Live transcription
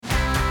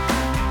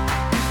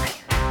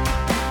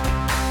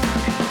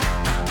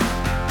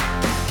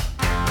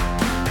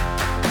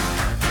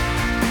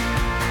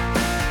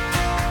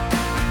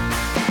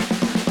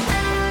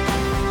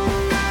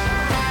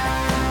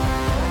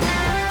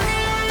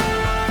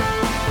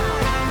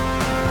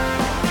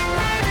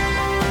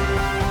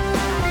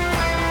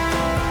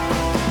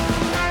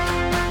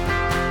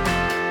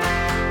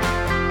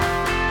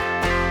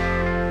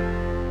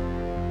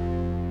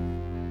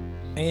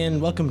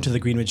and welcome to the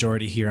Green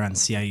Majority here on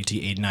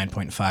CIUT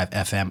 89.5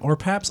 FM, or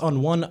perhaps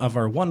on one of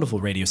our wonderful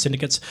radio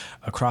syndicates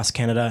across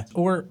Canada,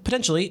 or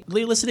potentially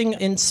listening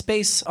in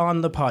space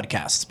on the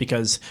podcast,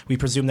 because we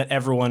presume that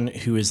everyone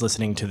who is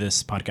listening to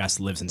this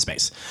podcast lives in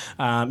space.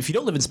 If you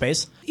don't live in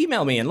space,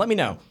 email me and let me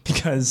know,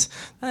 because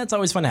that's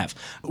always fun to have.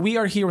 We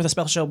are here with a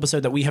special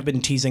episode that we have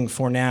been teasing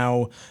for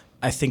now,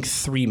 I think,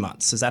 3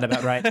 months. Is that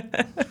about right?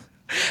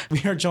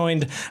 We are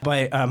joined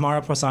by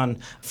Mara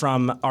Poisson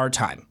from Our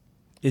Time.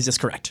 Is this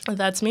correct?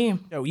 That's me.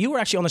 No, you were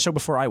actually on the show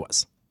before I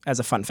was, as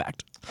a fun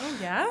fact. Oh,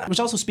 yeah? Which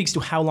also speaks to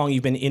how long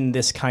you've been in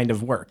this kind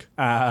of work.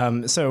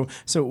 So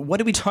what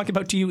did we talk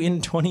about to you in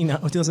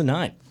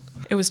 2009?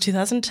 It was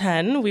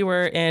 2010. We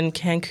were in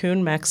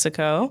Cancun,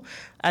 Mexico,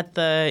 at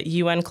the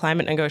UN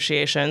climate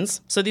negotiations.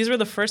 So these were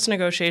the first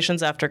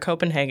negotiations after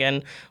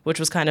Copenhagen,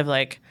 which was kind of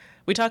like,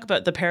 we talk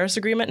about the Paris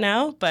Agreement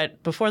now,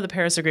 but before the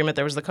Paris Agreement,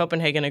 there was the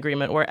Copenhagen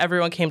Agreement where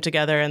everyone came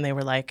together and they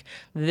were like,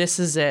 this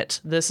is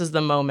it. This is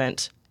the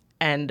moment.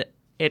 And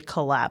it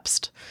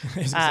collapsed.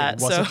 Was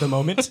it the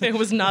moment? It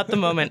was not the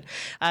moment.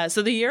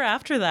 So the year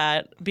after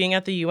that, being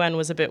at the UN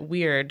was a bit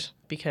weird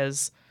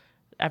because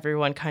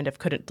everyone kind of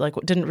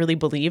didn't really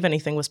believe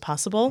anything was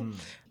possible.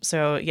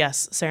 So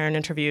yes, Saren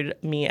interviewed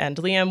me and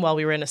Liam while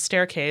we were in a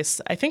staircase,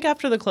 I think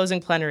after the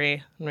closing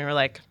plenary, and we were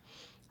like,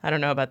 I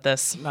don't know about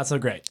this. Not so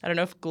great. I don't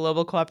know if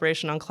global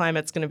cooperation on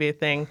climate's going to be a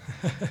thing.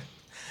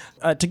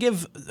 To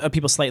give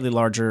people slightly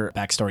larger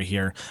backstory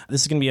here,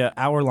 this is going to be an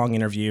hour-long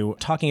interview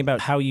talking about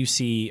how you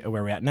see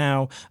where we're at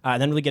now, and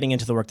then really getting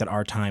into the work that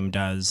Our Time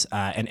does,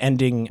 and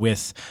ending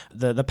with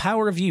the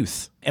power of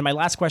youth. And my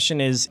last question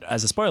is,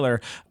 as a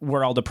spoiler,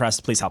 we're all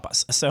depressed. Please help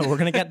us. So we're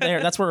going to get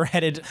there. That's where we're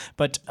headed.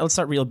 But let's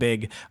start real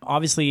big.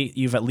 Obviously,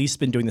 you've at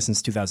least been doing this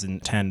since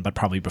 2010, but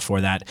probably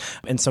before that.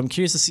 And so I'm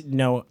curious to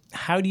know,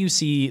 how do you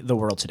see the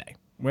world today?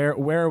 Where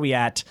are we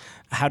at?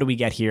 How do we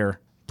get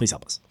here? Please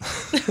help us.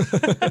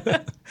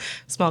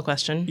 Small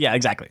question. Yeah,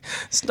 exactly.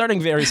 Starting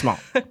very small.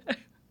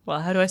 Well,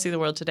 how do I see the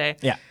world today?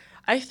 Yeah.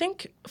 I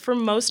think for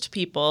most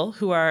people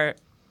who are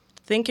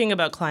thinking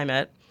about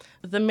climate,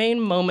 the main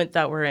moment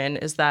that we're in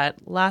is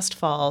that last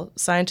fall,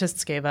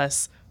 scientists gave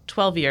us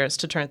 12 years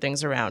to turn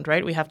things around,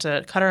 right? We have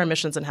to cut our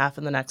emissions in half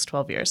in the next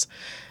 12 years.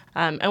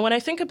 And when I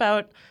think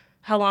about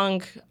how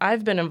long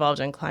I've been involved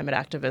in climate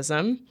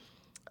activism,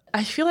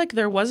 I feel like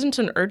there wasn't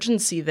an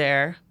urgency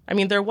there. I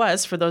mean, there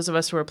was for those of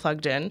us who were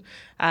plugged in.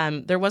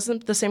 There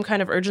wasn't the same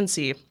kind of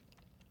urgency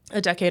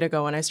a decade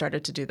ago when I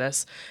started to do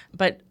this.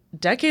 But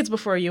decades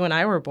before you and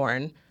I were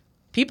born,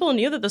 people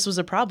knew that this was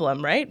a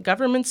problem, right?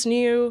 Governments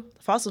knew,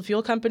 fossil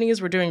fuel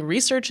companies were doing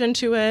research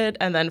into it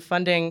and then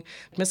funding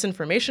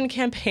misinformation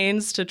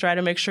campaigns to try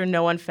to make sure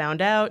no one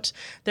found out.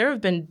 There have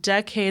been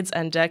decades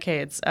and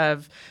decades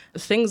of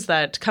things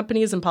that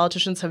companies and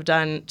politicians have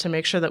done to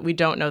make sure that we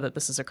don't know that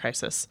this is a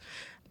crisis.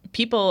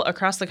 People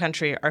across the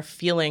country are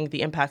feeling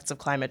the impacts of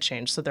climate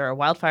change. So there are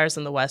wildfires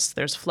in the west,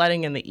 there's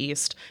flooding in the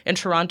east. In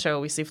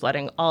Toronto, we see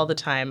flooding all the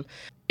time.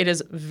 It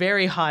is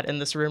very hot in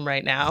this room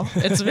right now.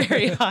 It's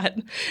very hot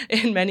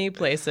in many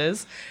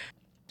places.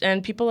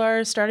 And people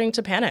are starting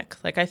to panic.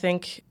 Like, I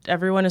think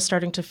everyone is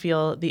starting to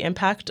feel the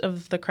impact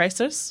of the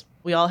crisis.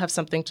 We all have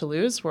something to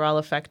lose. We're all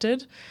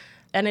affected.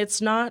 And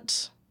it's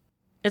not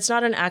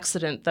an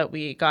accident that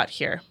we got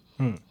here.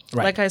 Right.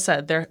 Like I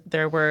said,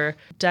 there were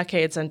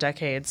decades and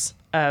decades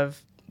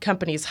of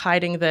companies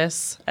hiding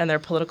this and their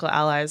political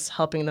allies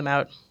helping them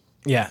out.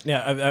 Yeah.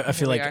 I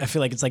feel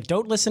like it's like,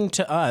 don't listen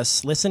to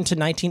us. Listen to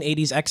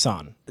 1980s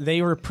Exxon.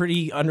 They were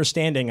pretty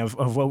understanding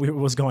of what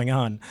was going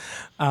on.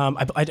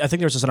 I think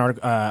there was just an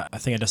article, I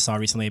think I just saw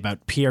recently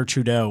about Pierre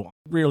Trudeau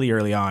really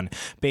early on,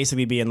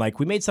 basically being like,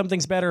 we made some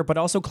things better, but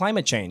also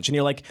climate change. And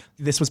you're like,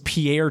 this was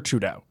Pierre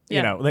Trudeau. Yeah.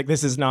 You know, like,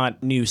 this is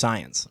not new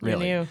science,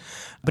 really. New.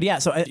 But yeah,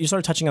 so you're sort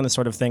of touching on this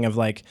sort of thing of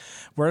like,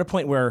 we're at a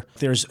point where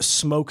there's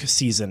smoke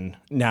season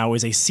now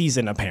is a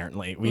season,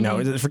 apparently. We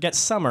know, forget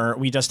summer,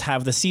 we just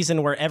have the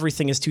season where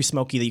everything is too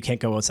smoky that you can't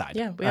go outside.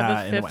 Yeah, we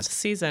have a fifth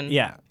season.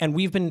 Yeah, and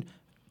we've been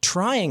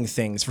trying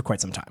things for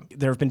quite some time.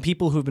 There have been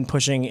people who've been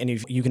pushing,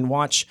 and you can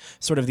watch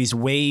sort of these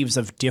waves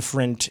of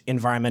different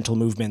environmental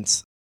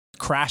movements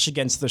crash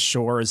against the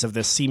shores of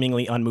this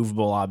seemingly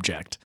unmovable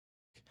object.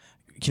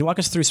 Can you walk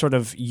us through sort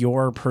of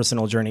your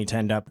personal journey to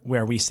end up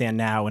where we stand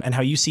now and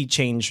how you see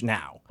change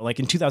now? Like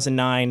in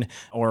 2009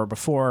 or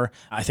before,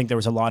 I think there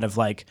was a lot of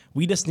like,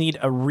 we just need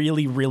a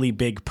really, really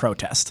big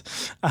protest.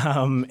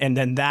 And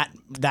then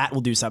that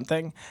will do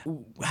something.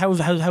 How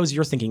is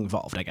your thinking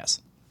evolved, I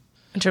guess?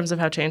 In terms of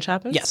how change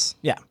happens? Yes.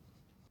 Yeah.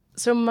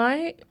 So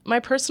my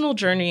personal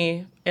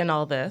journey in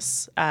all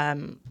this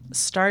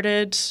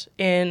started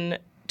in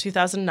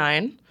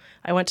 2009.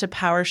 I went to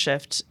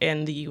PowerShift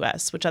in the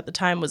US, which at the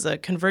time was a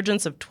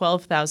convergence of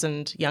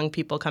 12,000 young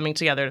people coming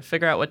together to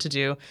figure out what to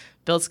do,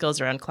 build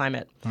skills around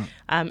climate.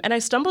 And I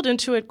stumbled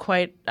into it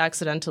quite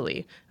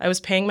accidentally. I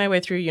was paying my way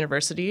through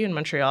university in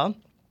Montreal,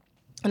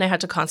 and I had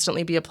to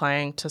constantly be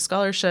applying to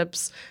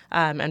scholarships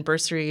and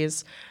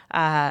bursaries.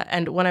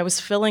 And when I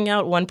was filling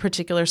out one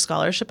particular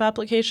scholarship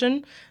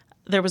application,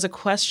 there was a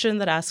question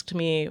that asked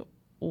me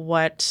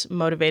what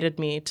motivated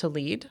me to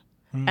lead.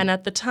 And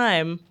at the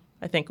time,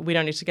 I think we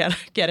don't need to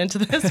get into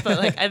this, but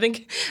like I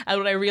think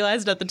what I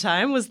realized at the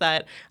time was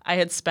that I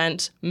had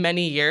spent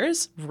many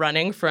years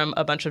running from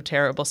a bunch of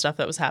terrible stuff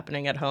that was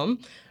happening at home,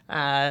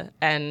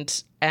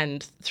 and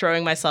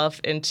throwing myself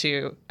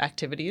into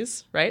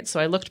activities, right? So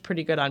I looked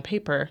pretty good on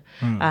paper,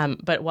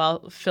 but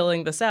while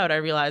filling this out, I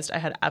realized I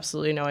had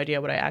absolutely no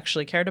idea what I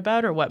actually cared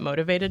about or what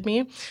motivated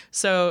me.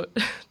 So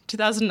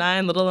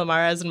 2009, Little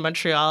Amaras in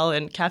Montreal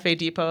and Cafe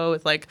Depot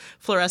with like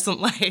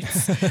fluorescent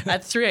lights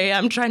at 3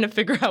 a.m. trying to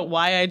figure out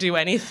why I do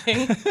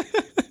anything.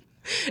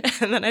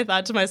 And then I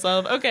thought to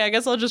myself, okay, I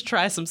guess I'll just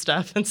try some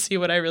stuff and see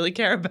what I really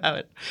care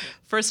about.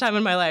 First time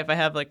in my life I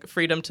have like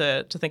freedom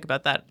to think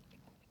about that.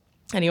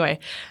 Anyway,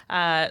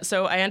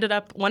 so I ended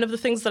up, one of the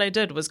things that I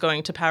did was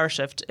going to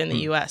PowerShift in the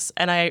US.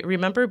 And I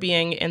remember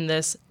being in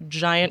this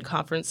giant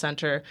conference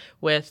center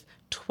with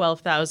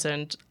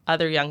 12,000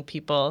 other young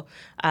people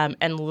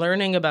and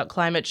learning about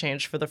climate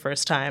change for the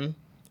first time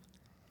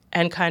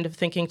and kind of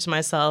thinking to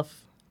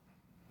myself,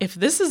 if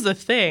this is the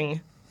thing,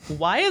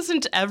 why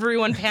isn't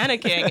everyone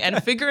panicking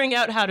and figuring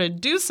out how to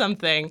do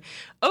something?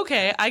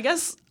 Okay, I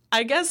guess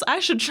I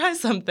should try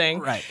something.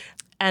 Right.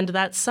 And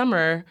that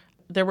summer,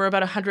 there were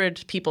about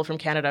 100 people from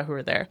Canada who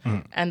were there.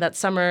 And that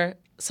summer,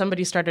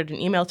 somebody started an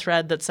email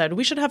thread that said,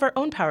 we should have our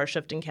own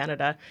PowerShift in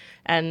Canada.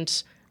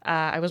 And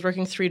I was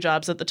working 3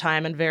 jobs at the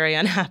time and very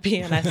unhappy.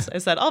 And I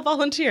said, I'll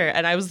volunteer.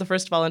 And I was the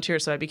first volunteer,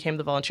 so I became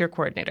the volunteer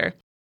coordinator.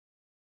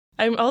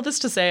 All this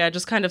to say, I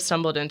just kind of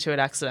stumbled into it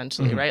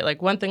accidentally, right?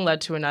 Like one thing led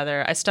to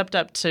another. I stepped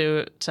up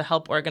to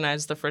help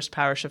organize the first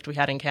PowerShift we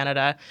had in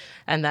Canada.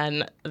 And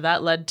then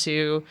that led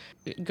to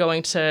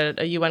going to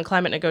a UN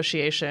climate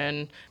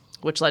negotiation,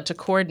 which led to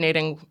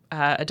coordinating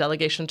a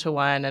delegation to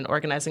one and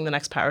organizing the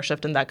next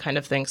PowerShift and that kind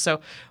of thing. So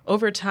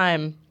over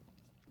time,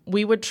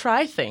 we would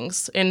try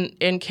things. In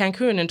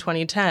Cancun in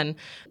 2010,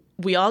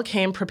 we all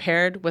came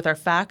prepared with our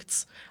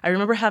facts. I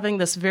remember having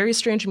this very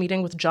strange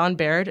meeting with John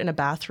Baird in a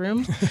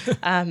bathroom.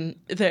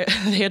 They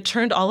had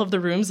turned all of the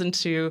rooms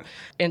into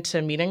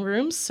meeting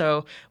rooms.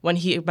 So when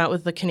he met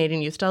with the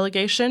Canadian youth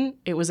delegation,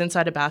 it was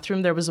inside a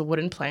bathroom. There was a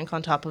wooden plank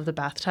on top of the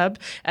bathtub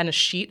and a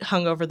sheet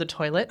hung over the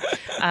toilet.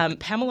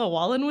 Pamela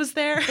Wallin was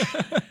there.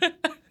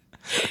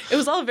 It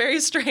was all very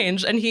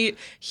strange, and he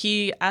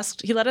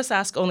let us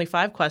ask only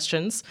 5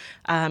 questions,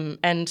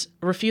 and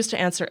refused to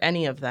answer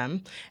any of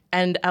them.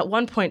 And at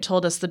one point,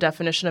 told us the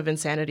definition of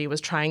insanity was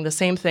trying the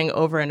same thing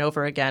over and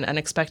over again and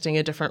expecting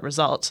a different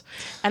result.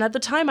 And at the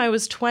time, I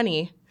was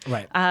 20,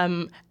 Right.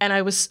 And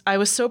I was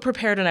so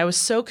prepared, and I was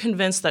so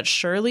convinced that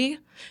surely,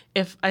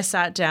 if I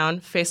sat down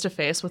face to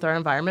face with our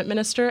environment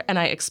minister and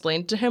I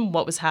explained to him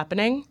what was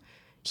happening,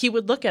 he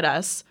would look at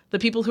us, the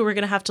people who were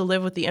going to have to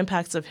live with the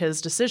impacts of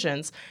his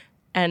decisions,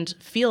 and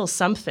feel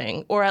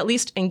something, or at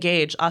least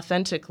engage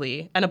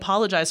authentically and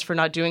apologize for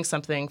not doing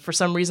something for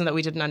some reason that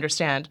we didn't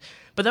understand.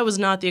 But that was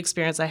not the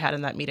experience I had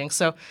in that meeting.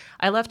 So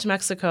I left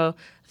Mexico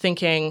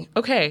thinking,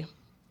 okay,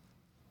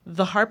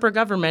 the Harper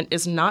government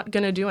is not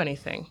going to do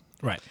anything.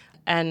 Right.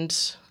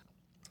 And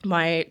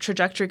my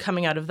trajectory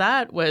coming out of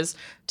that was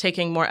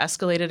taking more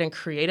escalated and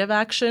creative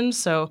action.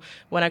 So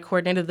when I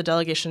coordinated the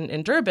delegation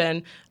in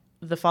Durban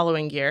the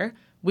following year,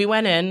 we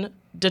went in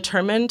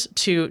determined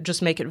to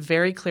just make it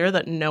very clear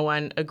that no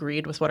one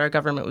agreed with what our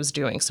government was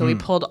doing. So we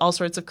pulled all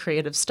sorts of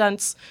creative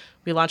stunts.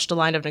 We launched a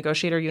line of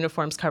negotiator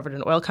uniforms covered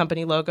in oil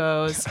company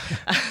logos.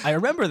 I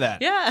remember that.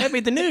 Yeah. That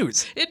made the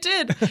news. It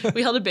did.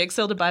 We held a bake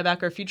sale to buy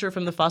back our future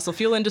from the fossil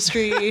fuel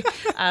industry.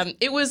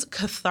 It was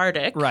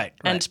cathartic. Right.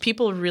 And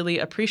people really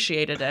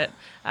appreciated it.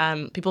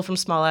 People from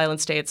small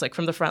island states, like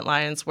from the front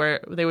lines,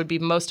 where they would be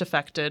most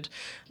affected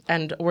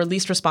and were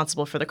least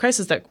responsible for the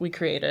crisis that we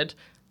created.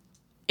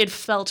 It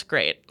felt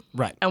great.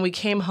 Right. And we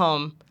came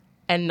home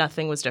and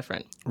nothing was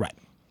different. Right.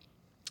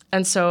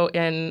 And so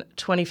in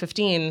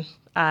 2015,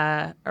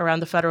 around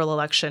the federal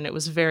election, it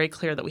was very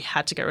clear that we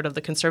had to get rid of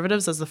the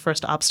Conservatives as the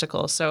first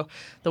obstacle. So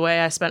the way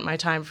I spent my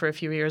time for a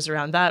few years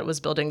around that was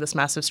building this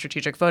massive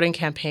strategic voting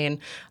campaign,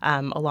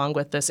 along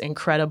with this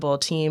incredible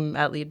team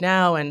at Lead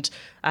Now and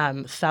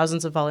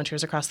thousands of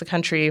volunteers across the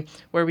country,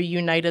 where we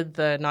united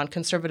the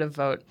non-conservative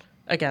vote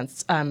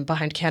against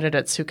behind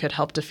candidates who could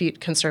help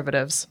defeat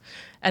conservatives.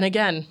 And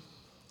again,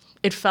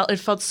 it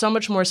felt so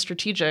much more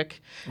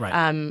strategic,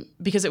 Right.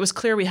 Because it was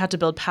clear we had to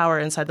build power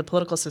inside the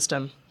political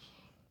system.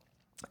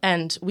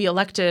 And we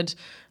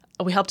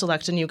helped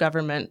elect a new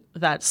government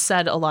that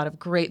said a lot of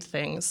great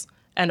things.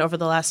 And over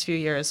the last few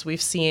years,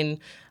 we've seen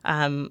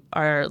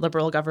our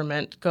Liberal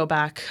government go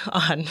back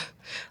on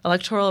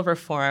electoral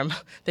reform.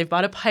 They've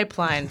bought a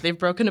pipeline. They've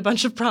broken a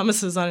bunch of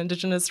promises on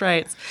Indigenous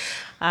rights.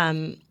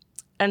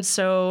 And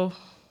so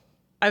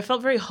I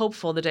felt very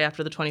hopeful the day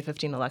after the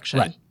 2015 election.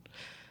 Right.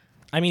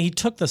 I mean, he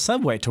took the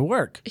subway to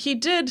work. He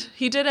did,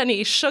 and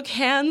he shook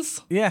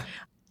hands. Yeah.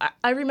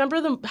 I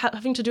remember them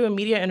having to do a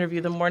media interview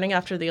the morning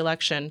after the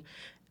election.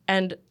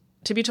 And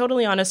to be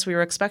totally honest, we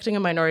were expecting a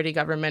minority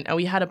government, and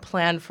we had a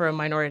plan for a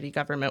minority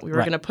government. We were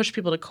Right. going to push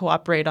people to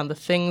cooperate on the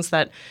things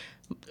that,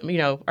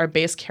 our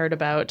base cared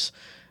about.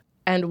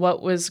 And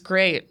what was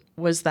great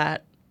was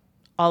that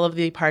all of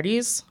the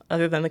parties,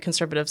 other than the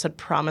Conservatives, had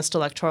promised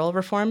electoral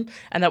reform,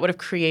 and that would have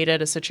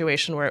created a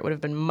situation where it would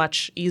have been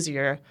much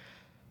easier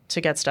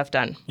to get stuff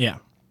done. Yeah.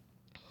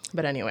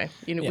 But anyway,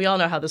 we all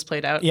know how this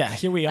played out. Yeah,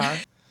 here we are.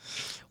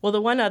 Well,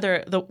 the one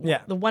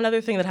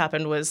other thing that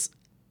happened was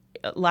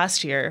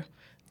last year,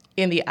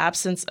 in the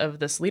absence of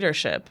this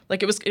leadership,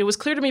 like it was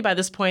clear to me by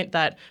this point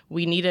that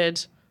we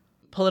needed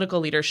political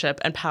leadership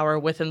and power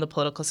within the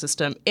political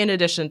system, in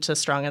addition to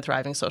strong and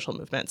thriving social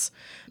movements.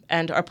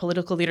 And our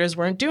political leaders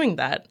weren't doing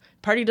that.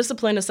 Party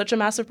discipline is such a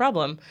massive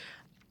problem.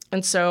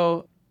 And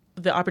so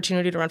the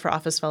opportunity to run for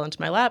office fell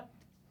into my lap,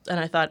 and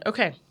I thought,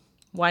 okay,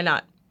 why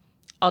not?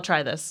 I'll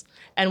try this.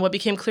 And what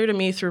became clear to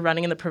me through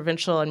running in the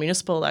provincial and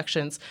municipal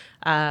elections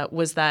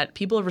was that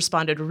people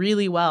responded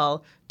really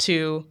well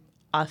to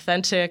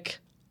authentic,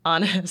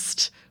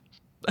 honest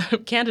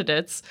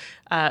candidates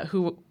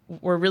who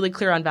were really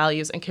clear on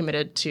values and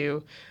committed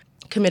to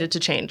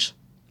change.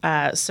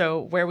 So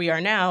where we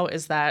are now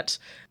is that,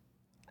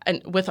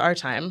 and with our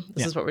time,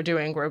 this is what we're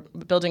doing. We're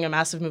building a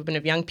massive movement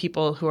of young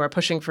people who are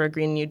pushing for a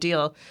Green New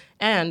Deal,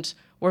 and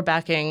we're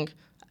backing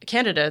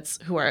candidates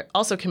who are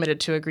also committed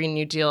to a Green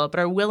New Deal,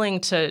 but are willing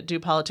to do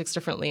politics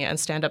differently and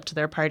stand up to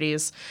their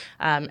parties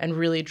and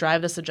really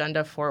drive this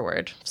agenda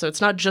forward. So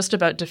it's not just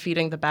about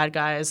defeating the bad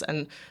guys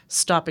and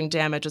stopping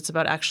damage. It's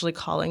about actually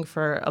calling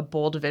for a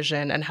bold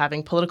vision and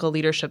having political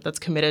leadership that's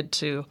committed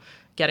to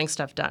getting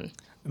stuff done.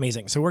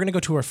 Amazing. So we're going to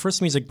go to our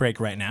first music break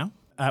right now.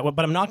 But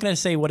I'm not going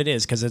to say what it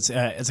is because it's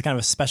a kind of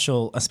a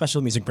special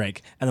music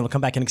break, and then we'll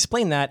come back and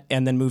explain that,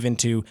 and then move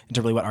into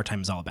really what Our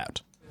Time is all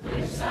about.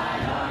 Which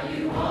side are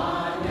you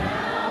on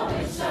now?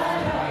 Which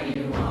side are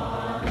you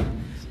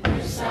on?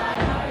 Which side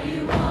are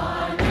you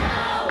on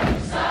now?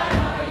 Which side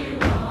are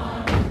you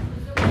on?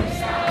 Which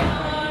side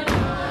are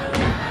you on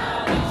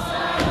now? Which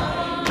side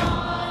are you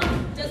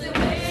on? Does it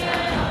weigh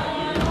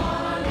on you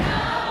on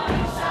now?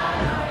 Which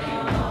side are you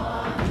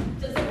on?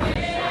 Does it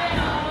weigh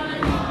on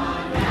you on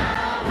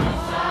now? Which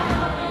side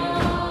are you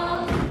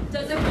on?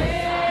 Does it weigh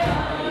on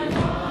you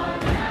on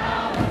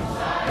now? Which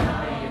side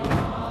are you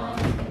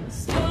on?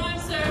 Storm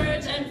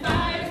surge and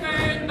fire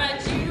burn, but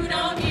you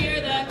don't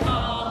hear the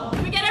call.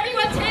 We get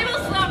everyone table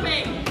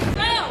slumping.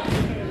 Go!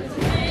 Does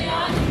it weigh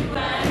on you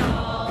at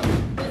all?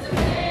 Does it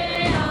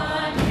weigh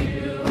on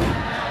you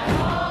at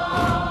all?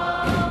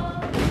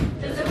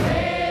 Does it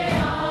weigh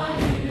on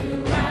you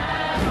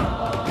at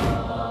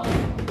all?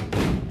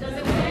 Does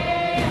it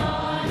weigh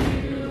on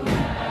you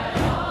at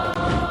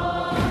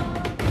all?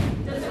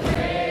 Does it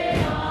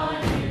weigh on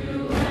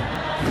you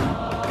at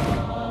all?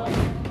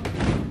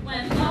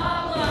 When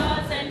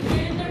Loblaws and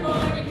Kinder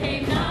Morgan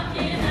came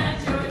knocking at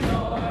your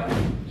door,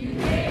 you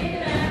gave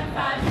them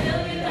 $5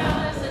 billion.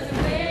 Does it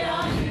weigh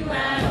on you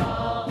at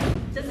all?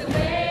 Does it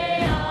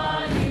weigh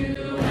on you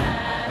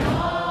at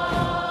all?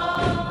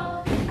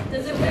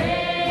 Does it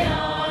weigh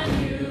on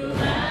you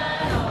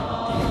at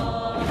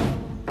all?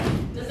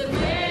 Does it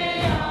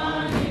weigh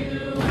on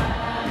you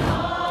at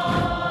all?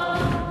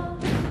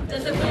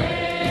 Does it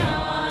weigh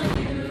on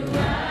you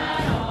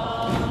at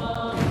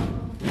all?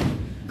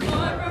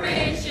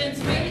 Corporations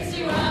raise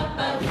you up,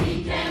 but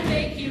we can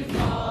make you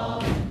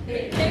fall.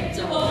 They picked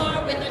a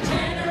war with a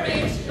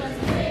generation. Does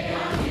it weigh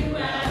on you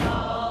at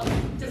all?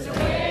 Does it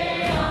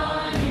weigh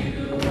on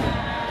you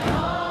at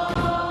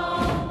all?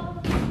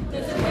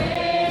 Does it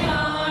weigh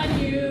on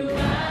you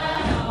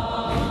at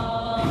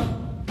all?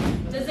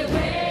 Does it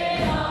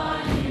weigh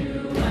on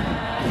you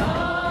at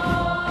all?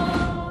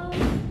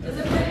 Does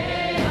it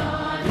weigh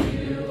on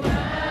you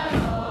at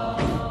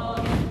all?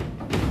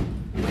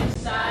 Which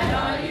side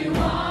are you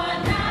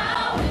on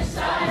now? Which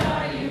side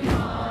are you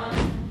on?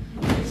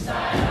 Which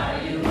side are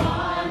you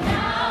on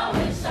now?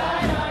 Which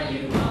side are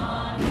you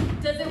on?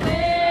 Does it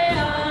weigh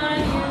on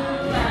you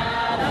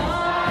at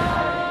all?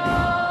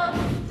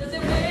 Does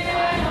it weigh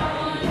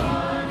on you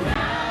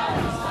now?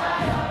 Which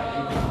side are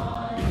you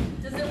on?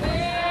 Does it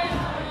weigh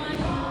on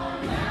you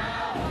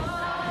now?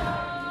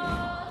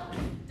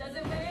 Does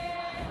it weigh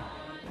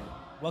on you?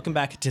 Welcome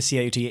back to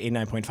CIUT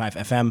 89.5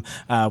 FM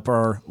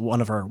for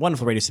one of our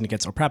wonderful radio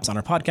syndicates, or perhaps on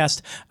our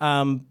podcast.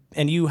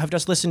 And you have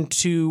just listened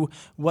to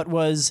what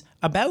was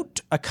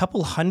about a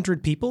couple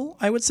hundred people,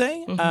 I would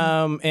say.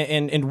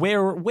 And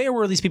where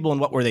were these people and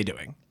what were they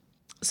doing?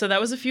 So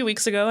that was a few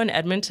weeks ago in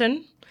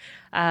Edmonton.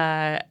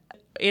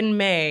 In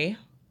May,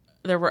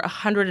 there were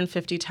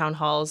 150 town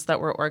halls that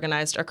were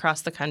organized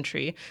across the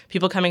country,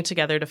 people coming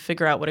together to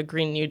figure out what a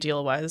Green New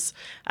Deal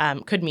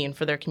could mean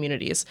for their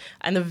communities.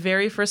 And the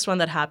very first one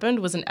that happened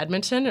was in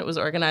Edmonton. It was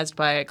organized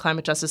by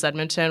Climate Justice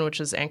Edmonton, which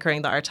is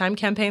anchoring the Our Time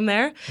campaign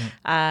there.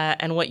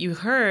 And what you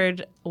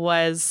heard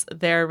was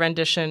their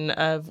rendition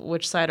of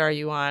Which Side Are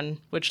You On?,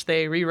 which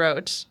they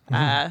rewrote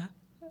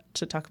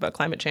to talk about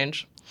climate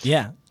change.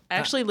 Yeah. I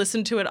actually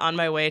listened to it on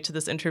my way to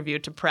this interview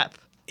to prep.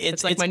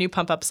 It's like my new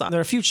pump up song. There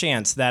are a few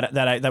chants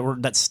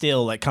that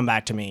still like come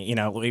back to me. You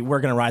know, "We're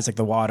gonna rise like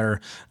the water"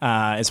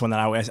 is one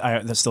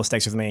that still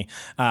sticks with me.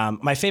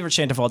 My favorite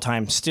chant of all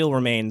time still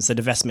remains the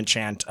divestment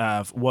chant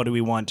of "What do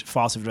we want?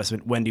 Fossil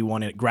divestment. When do you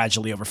want it?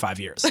 Gradually over 5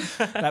 years."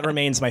 That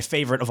remains my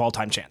favorite of all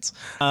time chants.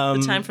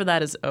 The time for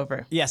that is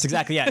over. Yes,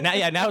 exactly.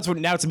 Yeah, now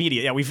it's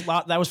immediate.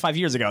 Yeah, that was 5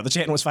 years ago. The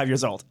chant was 5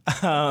 years old.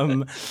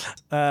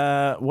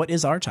 What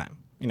is our time?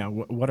 You know,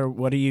 what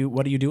are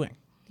you doing?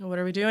 What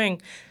are we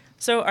doing?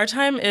 So Our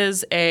Time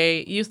is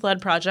a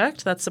youth-led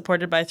project that's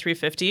supported by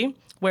 350,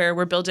 where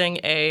we're building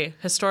a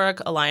historic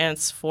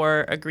alliance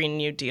for a Green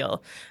New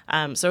Deal.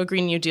 So a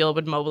Green New Deal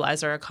would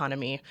mobilize our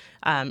economy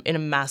in a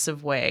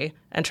massive way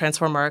and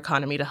transform our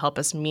economy to help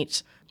us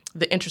meet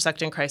the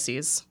intersecting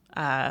crises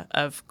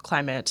of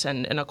climate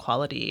and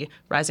inequality,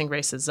 rising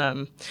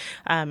racism.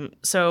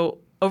 So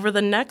over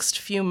the next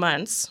few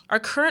months, our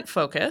current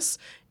focus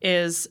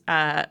is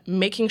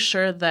making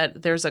sure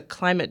that there's a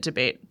climate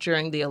debate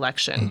during the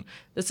election.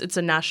 It's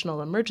a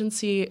national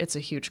emergency. It's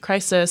a huge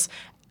crisis.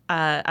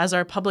 As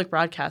our public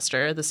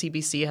broadcaster, the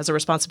CBC has a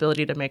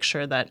responsibility to make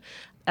sure that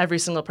every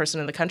single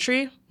person in the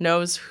country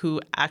knows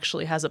who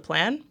actually has a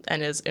plan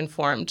and is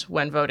informed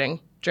when voting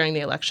during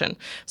the election.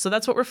 So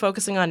that's what we're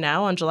focusing on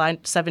now. On July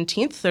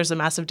 17th, there's a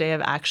massive day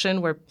of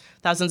action where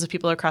thousands of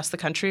people across the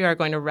country are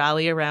going to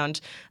rally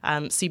around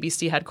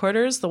CBC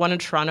headquarters. The one in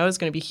Toronto is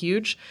going to be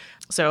huge.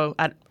 So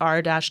at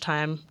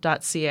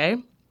r-time.ca,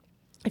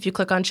 if you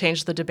click on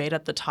Change the Debate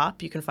at the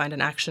top, you can find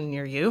an action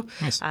near you.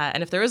 Nice.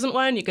 And if there isn't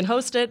one, you can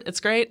host it. It's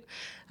great.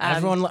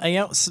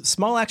 Everyone,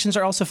 small actions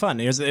are also fun.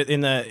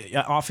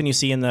 Often you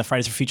see in the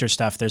Fridays for Future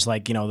stuff, there's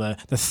like, the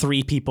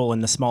 3 people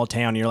in the small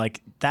town. You're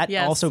like, that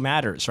Yes. also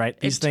matters, right?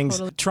 These things,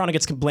 totally- Toronto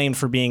gets blamed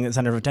for being the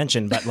center of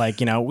attention, but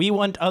we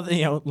want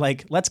other,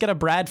 let's get a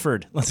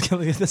Bradford. Let's do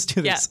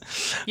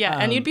this. Yeah,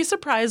 and you'd be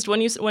surprised when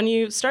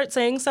you start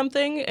saying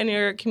something in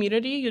your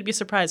community, you'd be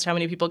surprised how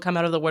many people come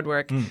out of the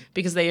woodwork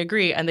because they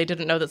agree and they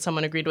didn't know that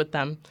someone agreed with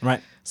them.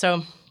 Right.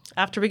 So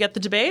after we get the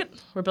debate,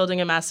 we're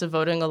building a massive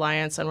voting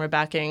alliance and we're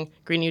backing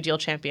Green New Deal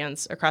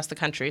champions across the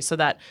country so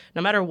that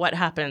no matter what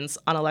happens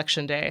on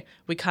Election Day,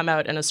 we come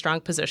out in a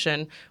strong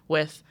position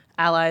with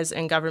allies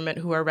in government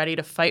who are ready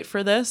to fight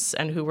for this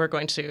and who we're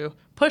going to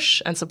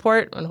push and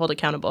support and hold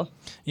accountable.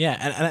 Yeah,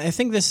 and I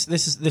think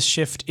this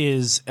shift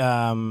is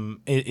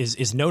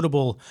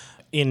notable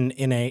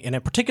in a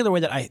particular way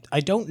that I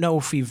don't know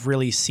if we've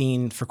really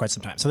seen for quite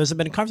some time. So there's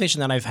been a conversation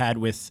that I've had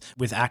with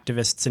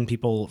activists and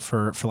people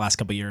for the last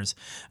couple of years,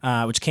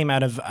 which came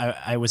out of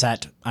I was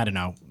at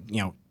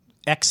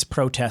X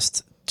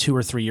protests 2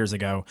 or 3 years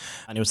ago,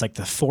 and it was like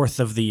the 4th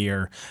of the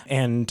year,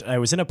 and I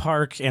was in a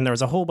park, and there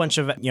was a whole bunch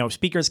of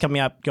speakers coming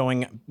up,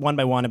 going one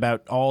by one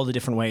about all the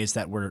different ways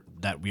that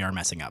we are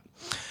messing up.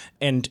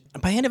 And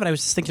by the end of it, I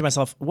was just thinking to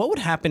myself, what would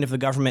happen if the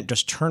government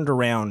just turned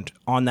around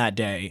on that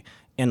day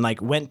and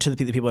went to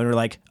the people and were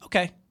like,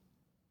 okay,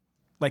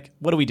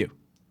 what do we do?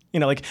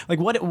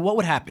 What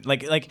would happen?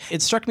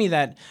 It struck me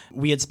that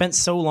we had spent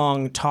so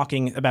long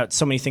talking about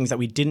so many things that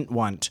we didn't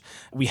want.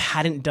 We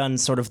hadn't done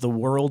sort of the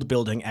world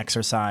building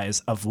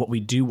exercise of what we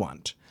do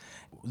want.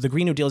 The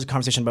Green New Deal is a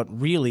conversation about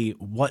really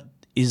what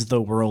is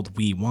the world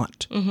we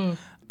want. Mm-hmm.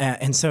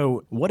 And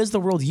so what is the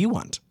world you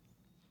want?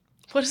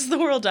 What is the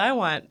world I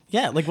want?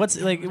 Yeah.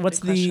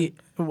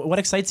 What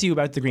excites you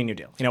about the Green New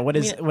Deal?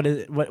 What's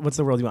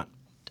the world you want?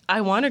 I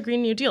want a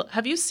Green New Deal.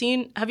 Have you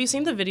seen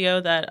the video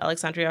that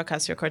Alexandria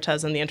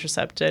Ocasio-Cortez and The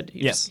Intercept did?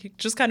 He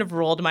just kind of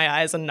rolled my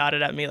eyes and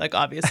nodded at me,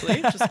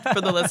 obviously, just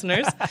for the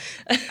listeners.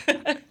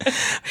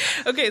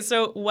 Okay,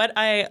 so what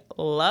I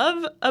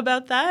love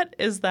about that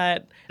is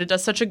that it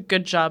does such a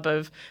good job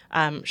of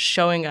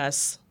showing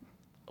us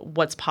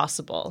what's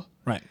possible.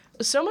 Right.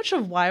 So much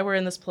of why we're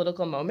in this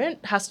political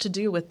moment has to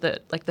do with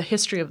the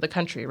history of the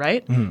country,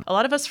 right? Mm-hmm. A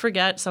lot of us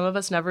forget, some of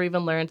us never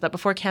even learned that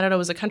before Canada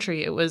was a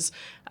country, it was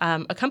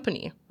a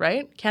company,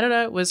 right?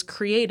 Canada was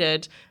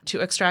created to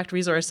extract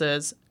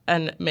resources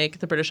and make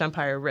the British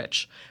Empire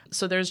rich.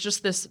 So there's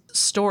just this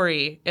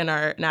story in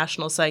our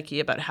national psyche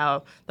about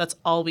how that's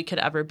all we could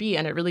ever be,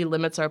 and it really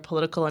limits our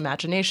political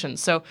imagination.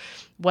 So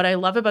what I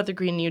love about the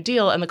Green New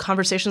Deal and the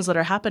conversations that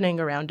are happening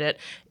around it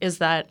is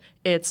that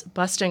it's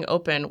busting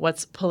open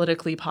what's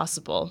politically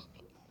possible.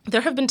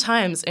 There have been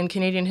times in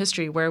Canadian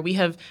history where we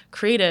have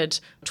created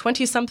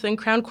 20-something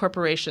crown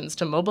corporations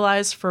to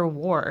mobilize for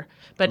war.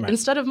 But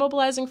instead of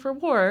mobilizing for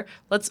war,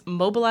 let's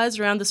mobilize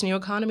around this new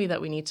economy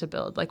that we need to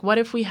build. What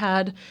if we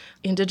had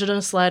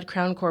Indigenous-led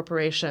crown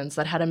corporations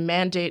that had a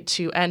mandate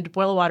to end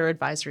boil water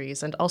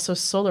advisories and also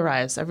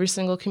solarize every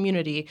single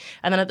community?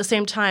 And then at the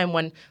same time,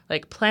 when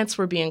plants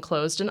were being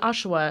closed in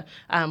Oshawa,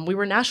 we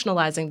were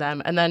nationalizing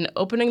them and then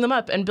opening them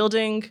up and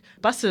building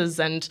buses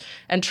and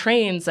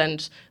trains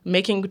and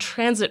making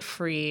transit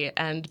free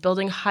and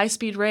building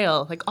high-speed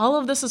rail. All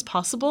of this is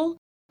possible.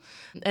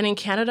 And in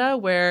Canada,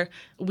 where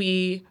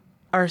we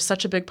are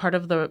such a big part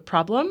of the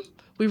problem,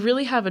 we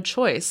really have a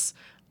choice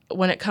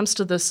when it comes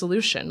to the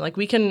solution.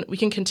 We can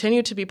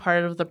continue to be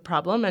part of the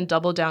problem and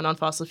double down on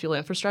fossil fuel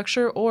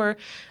infrastructure, or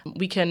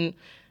we can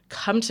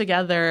come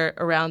together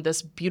around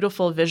this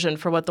beautiful vision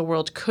for what the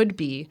world could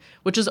be,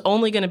 which is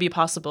only going to be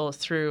possible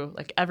through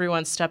like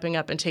everyone stepping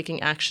up and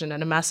taking action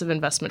and a massive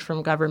investment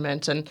from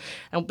government.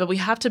 But we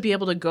have to be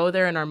able to go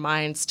there in our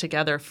minds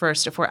together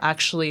first if we're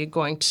actually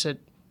going to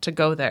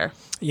go there.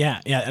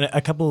 Yeah. And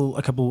a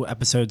couple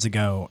episodes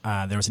ago,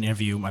 there was an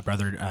interview my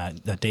brother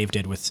that Dave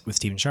did with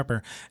Stephen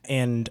Sharper,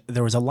 and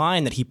there was a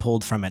line that he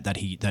pulled from it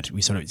that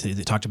we sort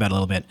of talked about a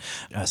little bit.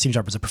 Stephen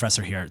Sharper is a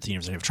professor here at the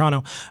University of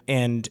Toronto,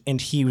 and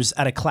he was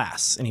at a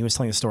class and he was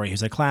telling the story. He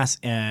was at a class,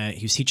 he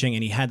was teaching,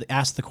 and he had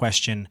asked the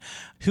question,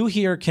 "Who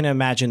here can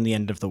imagine the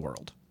end of the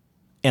world?"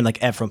 And like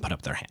everyone put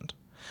up their hand,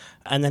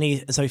 and then he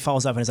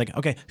follows up and he's like,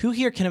 "Okay, who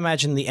here can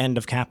imagine the end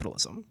of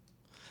capitalism?"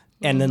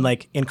 And then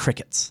like in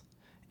crickets.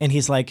 And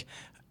he's like,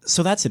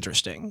 so that's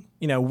interesting.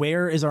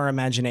 Where is our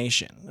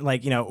imagination?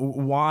 Like,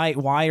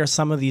 why are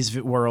some of these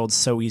worlds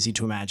so easy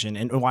to imagine?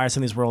 And why are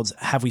some of these worlds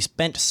have we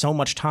spent so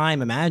much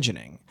time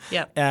imagining?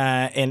 Yeah.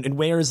 And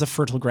where is the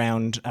fertile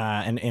ground?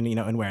 And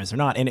where is there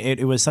not? And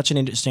it was such an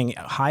interesting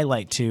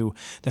highlight to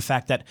the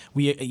fact that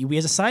we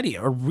as a society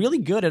are really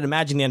good at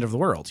imagining the end of the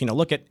world.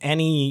 Look at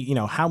any,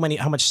 how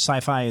much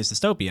sci-fi is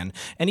dystopian,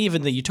 and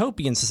even the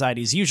utopian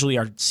societies usually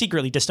are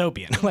secretly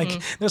dystopian.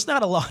 Like there's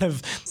not a lot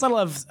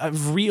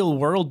of real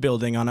world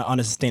building on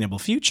a sustainable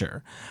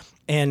future.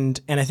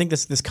 And I think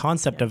this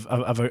concept of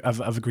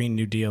a Green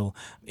New Deal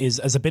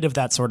is a bit of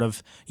that sort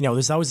of,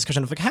 there's always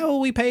discussion of like, how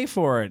will we pay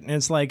for it? And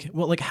it's like,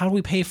 well, like, how do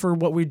we pay for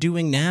what we're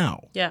doing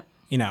now? Yeah.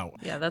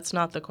 Yeah, that's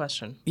not the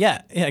question.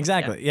 Yeah,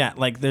 exactly. Yeah.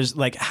 Like there's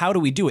like, how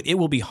do we do it? It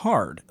will be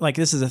hard. Like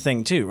this is a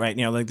thing too, right?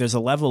 Like there's a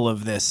level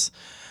of this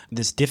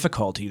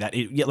difficulty that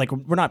like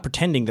we're not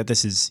pretending that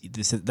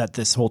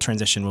this whole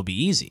transition will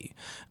be easy,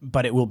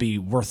 but it will be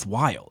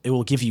worthwhile. It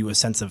will give you a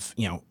sense of,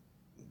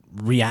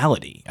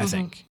 reality, I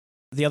think.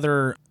 The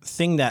other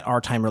thing that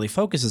our time really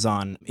focuses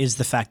on is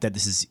the fact that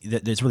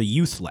it's really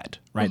youth led,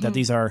 right? That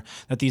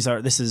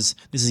this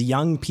is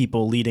young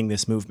people leading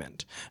this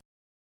movement.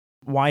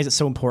 Why is it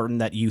so important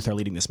that youth are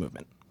leading this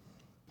movement?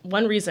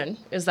 One reason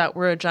is that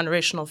we're a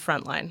generational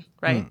frontline,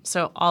 right?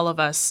 So all of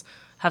us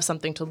have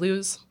something to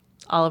lose.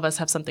 All of us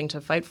have something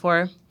to fight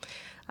for.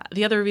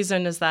 The other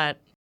reason is that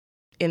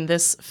in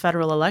this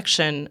federal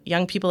election,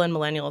 young people and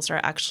millennials are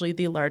actually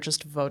the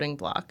largest voting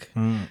bloc.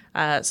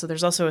 So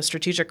there's also a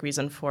strategic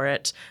reason for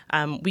it.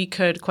 We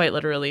could quite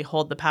literally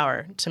hold the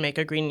power to make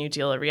a Green New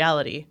Deal a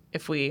reality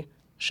if we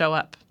show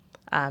up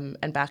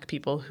and back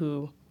people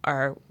who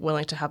are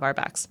willing to have our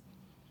backs.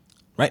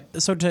 Right.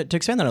 So to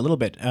expand on a little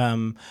bit,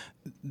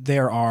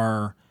 there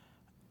are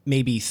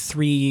maybe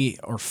 3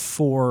 or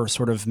 4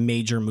 sort of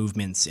major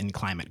movements in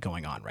climate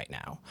going on right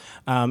now.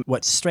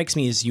 What strikes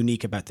me as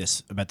unique about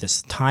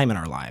this time in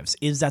our lives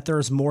is that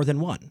there's more than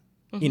one.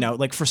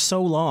 Like for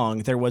so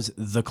long there was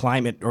the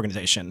climate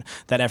organization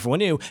that everyone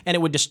knew, and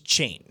it would just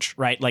change,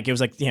 right? Like it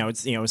was like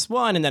it was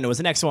one, and then it was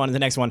the next one, and the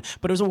next one,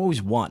 but it was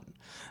always one.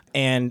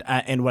 And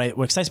what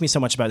excites me so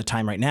much about the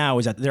time right now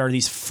is that there are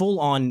these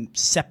full-on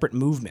separate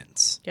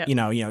movements. Yep.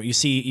 You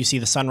see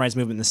the Sunrise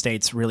Movement in the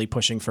States really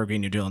pushing for a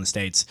Green New Deal in the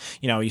States.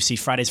 You see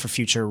Fridays for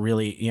Future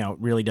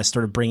really just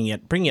sort of bringing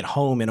it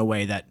home in a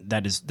way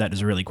that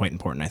is really quite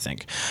important, I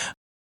think.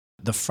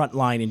 The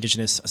frontline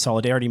Indigenous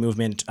solidarity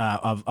movement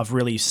of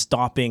really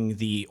stopping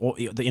the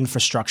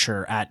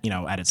infrastructure at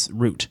its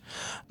root.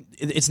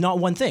 It's not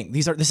one thing.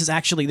 This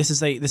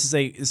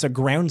is a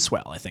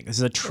groundswell. I think this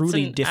is a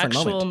truly different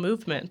moment. Actual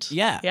movement.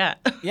 Yeah.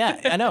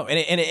 I know,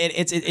 and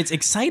it's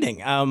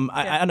exciting.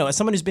 I don't know. As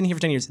someone who's been here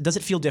for 10 years, does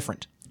it feel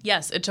different?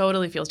 Yes, it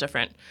totally feels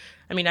different.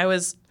 I mean,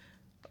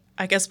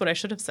 I guess what I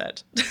should have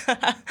said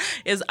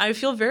is I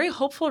feel very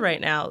hopeful right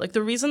now. Like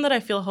the reason that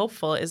I feel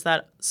hopeful is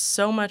that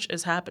so much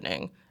is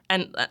happening.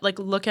 And like,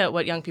 look at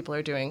what young people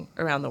are doing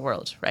around the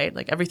world, right?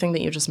 Like everything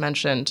that you just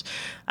mentioned.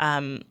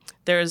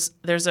 There's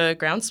a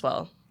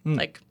groundswell.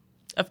 Like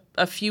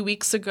a few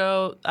weeks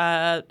ago,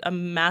 a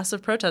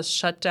massive protest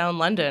shut down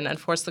London and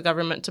forced the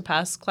government to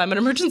pass climate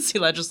emergency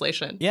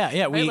legislation.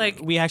 Yeah.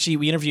 Right? We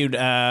interviewed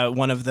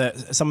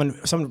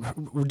someone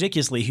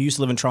ridiculously who used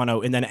to live in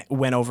Toronto and then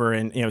went over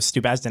and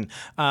Stu Basden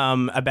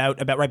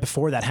about right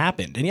before that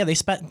happened. And they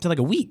spent like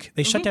a week.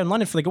 They shut down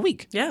London for like a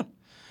week. Yeah.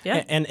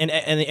 Yeah. And the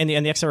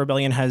XR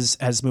Rebellion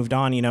has moved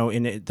on.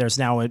 There's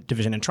now a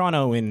division in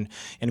Toronto, in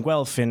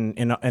Guelph,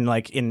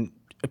 in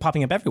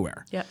popping up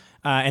everywhere. Yeah.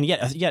 And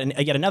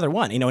yet another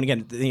one. And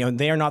again,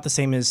 they are not the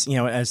same as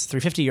as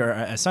 350 or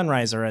as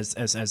Sunrise or as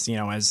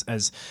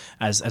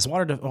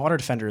water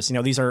defenders.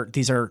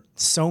 These are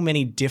so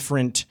many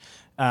different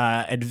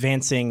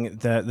advancing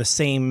the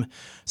same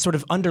sort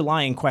of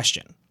underlying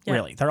question. Yeah.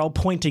 Really, they're all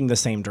pointing the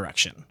same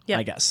direction. Yeah.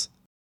 I guess.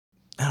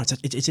 I don't know,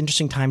 it's an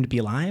interesting time to be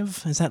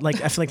alive. Is that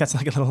like, I feel like that's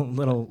like a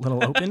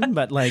little open,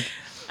 but like.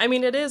 I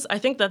mean, it is. I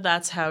think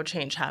that's how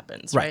change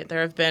happens, right?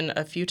 There have been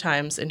a few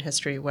times in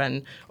history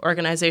when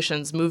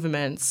organizations,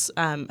 movements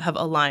have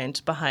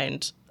aligned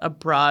behind a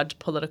broad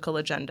political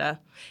agenda.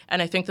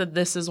 And I think that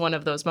this is one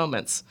of those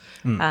moments.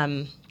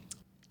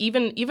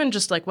 Even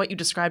just like what you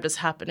described as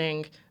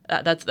happening,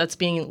 that's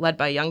being led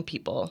by young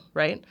people,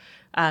 right?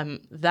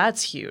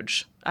 That's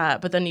huge.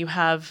 But then you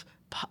have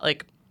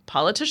like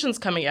politicians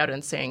coming out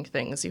and saying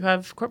things. You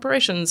have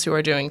corporations who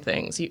are doing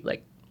things.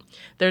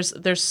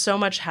 There's so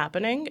much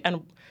happening,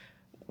 and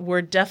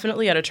we're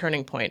definitely at a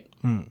turning point.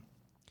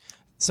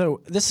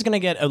 So this is going to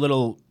get a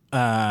little.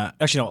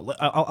 Actually, no.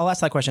 I'll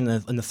ask that question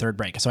in the third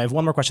break. So I have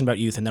one more question about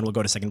youth, and then we'll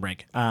go to second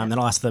break. Then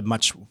I'll ask the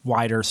much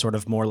wider, sort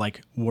of more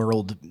like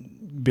world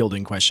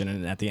building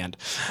question at the end.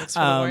 Thanks for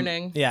the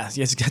warning. Yes,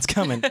 it's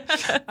coming.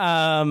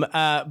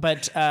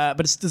 But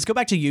let's go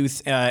back to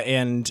youth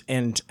and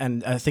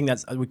a thing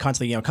that's we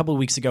constantly. A couple of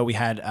weeks ago we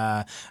had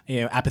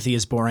apathy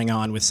is boring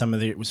on with some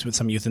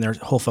youth, and their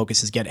whole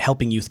focus is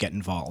helping youth get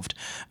involved.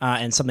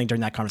 And something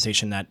during that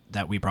conversation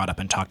that we brought up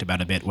and talked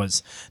about a bit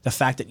was the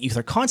fact that youth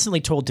are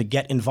constantly told to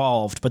get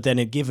involved, but then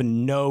are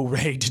given no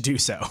way to do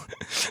so.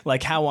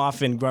 Like how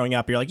often growing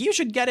up you're like, you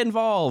should get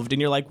involved,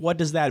 and you're like, what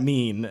does that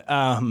mean?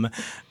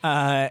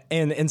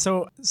 And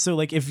so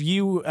like if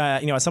you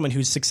as someone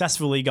who's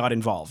successfully got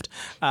involved,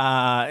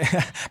 what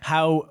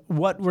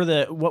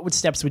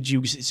steps would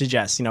you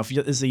suggest? If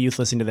as a youth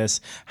listening to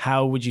this,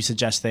 how would you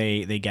suggest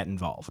they get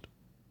involved?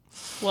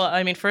 Well,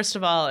 I mean, first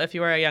of all, if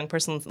you are a young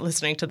person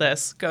listening to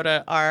this, go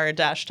to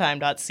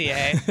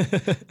r-time.ca,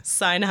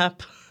 sign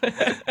up.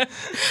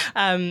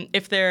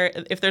 If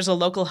there's a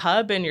local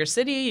hub in your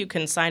city, you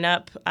can sign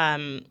up.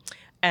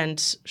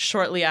 And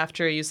shortly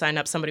after you sign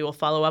up, somebody will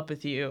follow up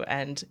with you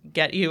and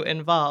get you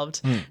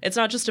involved. It's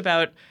not just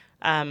about,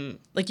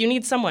 you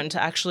need someone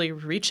to actually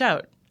reach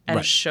out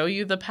and show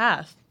you the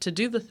path to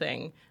do the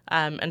thing.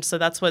 And so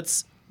that's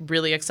what's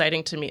really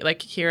exciting to me.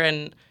 Like here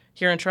in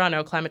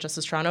Toronto, Climate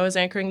Justice Toronto is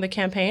anchoring the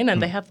campaign,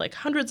 and they have like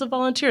hundreds of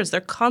volunteers.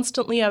 They're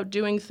constantly out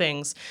doing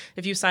things.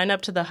 If you sign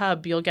up to the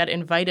hub, you'll get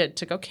invited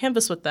to go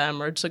canvass with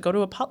them or to go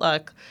to a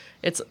potluck.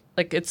 It's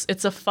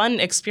a fun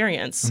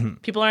experience.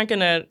 People aren't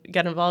going to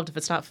get involved if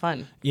it's not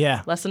fun.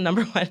 Yeah. Lesson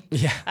number one.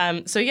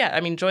 Yeah.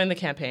 Join the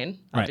campaign.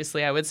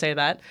 Obviously, I would say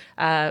that.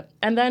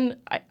 And then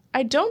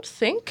I don't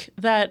think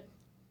that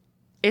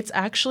it's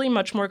actually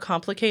much more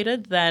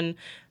complicated than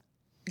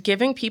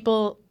giving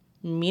people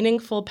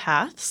meaningful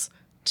paths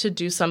to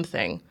do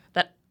something.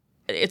 That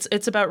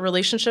it's about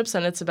relationships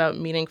and it's about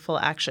meaningful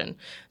action.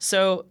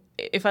 So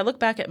if I look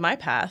back at my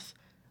path,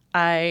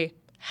 I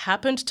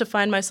happened to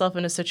find myself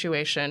in a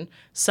situation,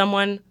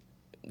 someone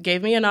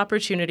gave me an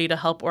opportunity to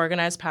help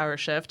organize Power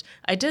Shift.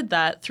 I did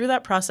that. Through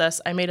that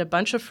process, I made a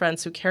bunch of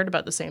friends who cared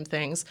about the same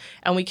things,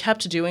 and we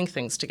kept doing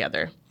things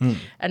together.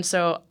 And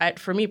so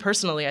for me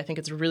personally, I think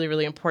it's really,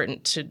 really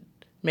important to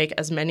make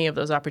as many of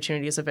those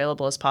opportunities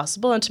available as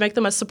possible and to make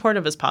them as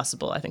supportive as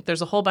possible. I think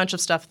there's a whole bunch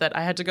of stuff that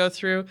I had to go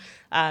through,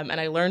 and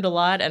I learned a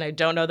lot, and I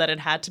don't know that it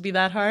had to be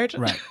that hard.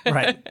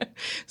 Right.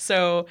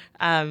 So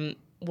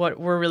what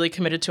we're really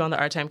committed to on the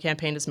Our Time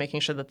campaign is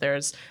making sure that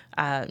there's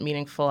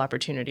meaningful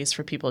opportunities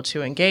for people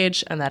to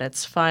engage, and that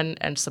it's fun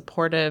and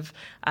supportive,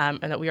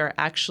 and that we are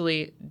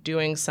actually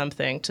doing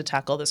something to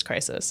tackle this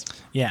crisis.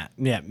 Yeah.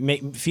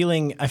 I feel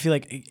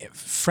like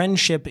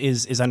friendship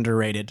is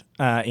underrated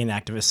in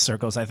activist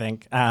circles, I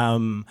think,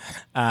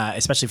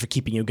 especially for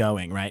keeping you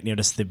going, right?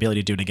 Just the ability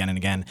to do it again and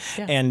again,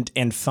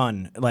 and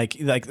fun. Like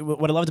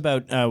what I loved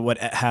about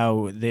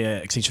how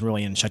the Extinction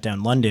Rebellion shut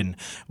down London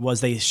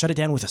was they shut it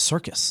down with a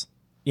circus.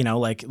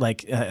 I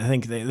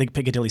think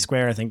Piccadilly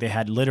Square, I think they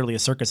had literally a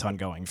circus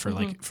ongoing for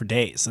for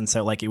days. And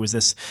so it was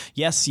this,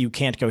 yes, you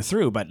can't go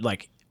through, but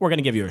we're going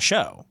to give you a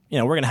show.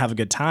 We're going to have a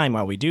good time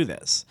while we do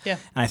this. Yeah.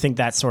 And I think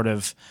that sort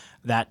of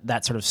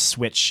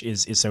switch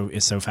is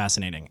so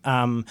fascinating.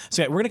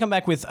 So we're going to come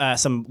back with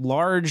some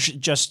large,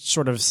 just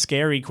sort of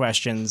scary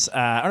questions,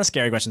 not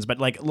scary questions, but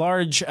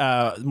large,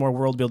 more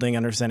world building,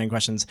 understanding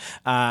questions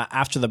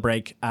after the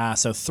break.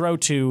 So throw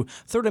to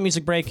a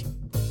music break.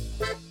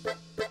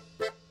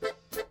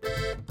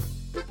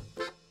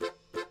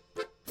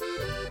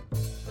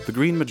 The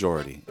Green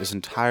Majority is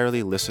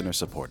entirely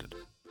listener-supported.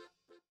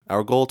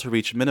 Our goal to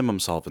reach minimum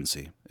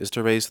solvency is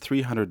to raise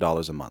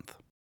 $300 a month.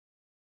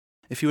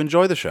 If you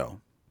enjoy the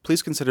show,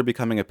 please consider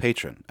becoming a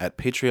patron at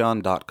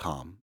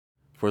patreon.com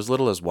for as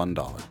little as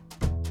 $1.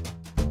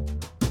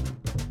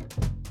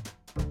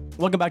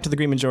 Welcome back to The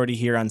Green Majority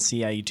here on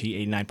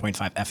CIUT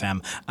 89.5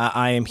 FM.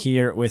 I am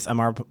here with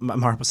Amar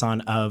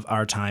Passan of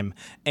Our Time,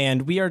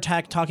 and we are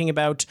talking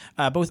about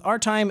both Our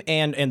Time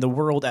and the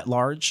world at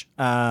large.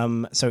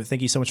 So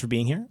thank you so much for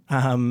being here.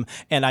 And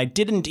I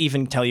didn't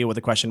even tell you what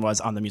the question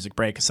was on the music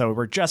break, so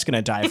we're just going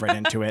to dive right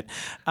into it,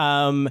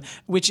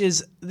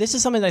 this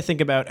is something that I think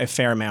about a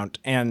fair amount,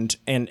 and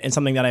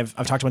something that I've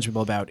talked to a bunch of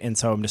people about, and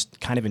so I'm just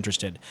kind of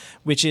interested,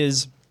 which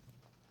is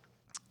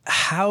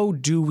how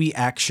do we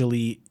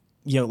actually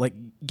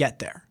get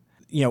there?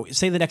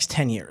 Say the next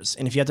 10 years.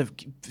 And if you have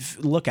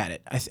to look at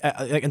it,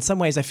 in some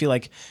ways, I feel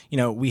like,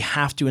 we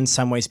have to in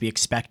some ways be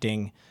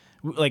expecting,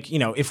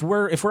 if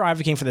we're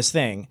advocating for this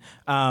thing,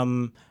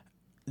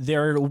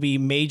 there will be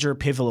major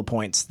pivotal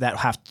points that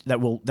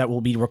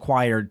will be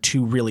required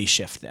to really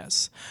shift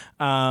this.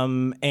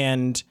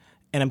 And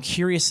I'm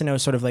curious to know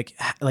sort of like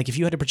if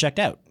you had to project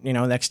out, the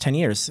next 10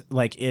 years,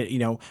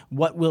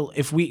 what will,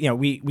 if we,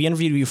 we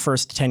interviewed you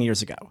first 10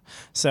 years ago.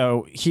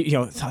 So,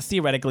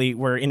 theoretically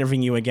we're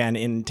interviewing you again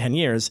in 10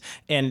 years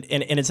and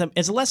it's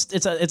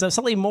a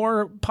slightly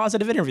more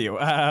positive interview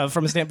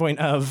from a standpoint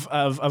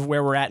of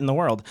where we're at in the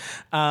world.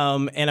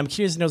 And I'm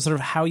curious to know sort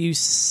of how you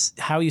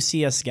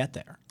see us get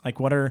there. Like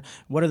what are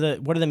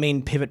the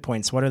main pivot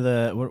points? What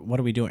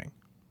are we doing?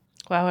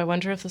 Wow, I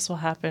wonder if this will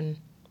happen.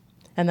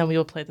 And then we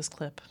will play this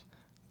clip.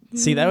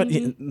 See,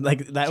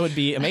 that would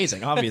be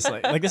amazing, obviously.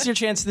 Like this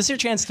is your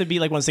chance to be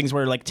like one of those things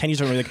where like 10 years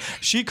from now, like,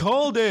 she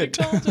called it.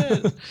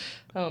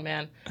 Oh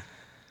man.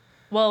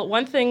 Well,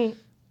 one thing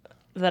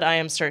that I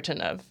am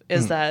certain of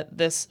is that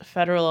this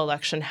federal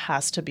election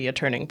has to be a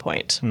turning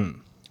point.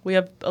 We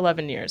have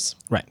 11 years.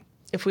 Right.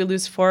 If we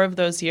lose 4 of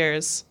those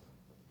years,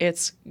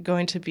 it's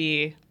going to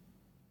be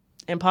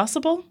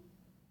impossible,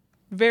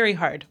 very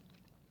hard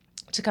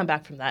to come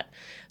back from that.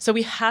 So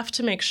we have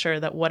to make sure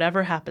that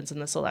whatever happens in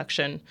this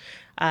election,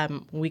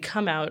 we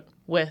come out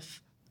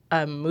with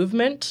a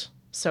movement,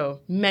 so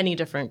many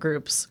different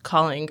groups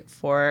calling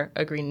for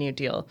a Green New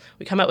Deal.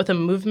 We come out with a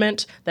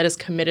movement that is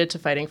committed to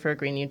fighting for a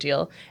Green New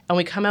Deal, and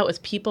we come out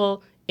with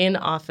people in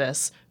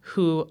office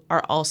who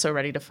are also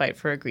ready to fight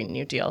for a Green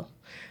New Deal.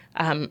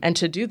 And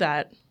to do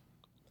that,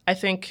 I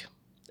think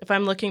if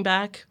I'm looking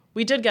back,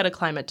 we did get a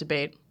climate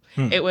debate.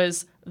 It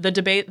was the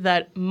debate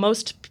that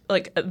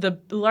the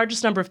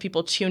largest number of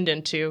people tuned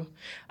into.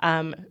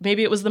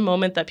 Maybe it was the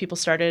moment that people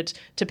started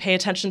to pay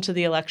attention to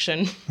the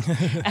election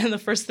and the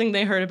first thing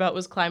they heard about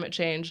was climate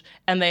change.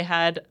 And they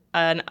had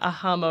an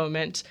aha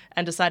moment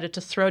and decided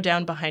to throw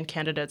down behind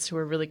candidates who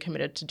were really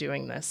committed to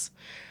doing this.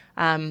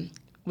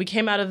 We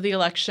came out of the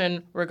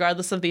election,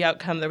 regardless of the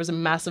outcome, there was a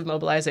massive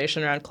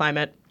mobilization around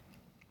climate.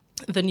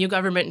 The new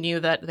government knew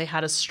that they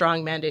had a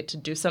strong mandate to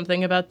do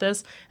something about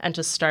this and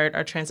to start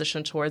our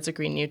transition towards a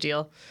Green New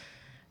Deal.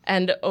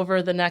 And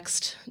over the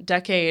next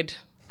decade,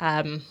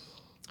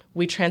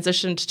 we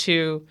transitioned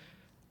to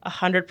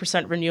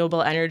 100%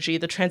 renewable energy.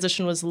 The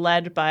transition was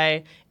led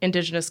by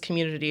Indigenous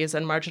communities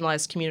and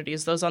marginalized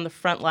communities, those on the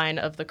front line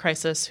of the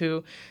crisis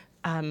who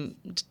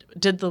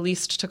did the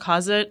least to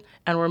cause it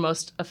and were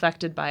most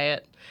affected by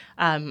it.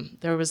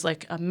 There was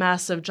like a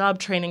massive job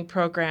training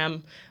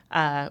program.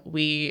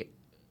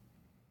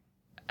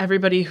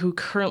 Everybody who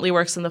currently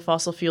works in the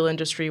fossil fuel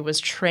industry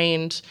was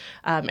trained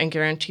and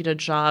guaranteed a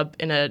job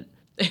in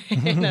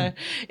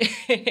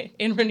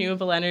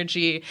renewable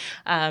energy,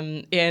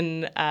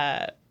 in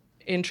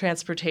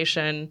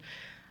transportation,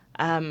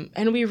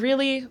 and we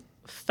really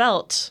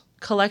felt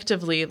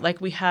collectively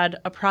like we had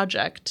a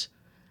project.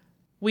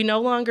 We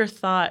no longer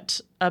thought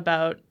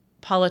about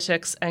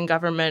politics and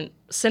government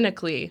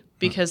cynically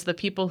because the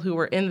people who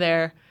were in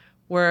there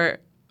were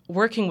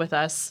working with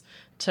us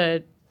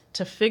to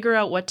figure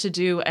out what to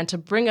do and to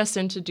bring us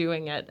into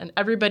doing it. And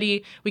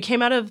we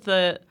came out of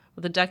the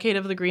decade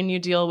of the Green New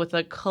Deal with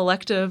a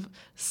collective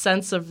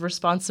sense of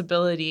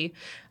responsibility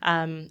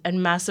and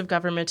massive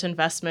government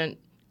investment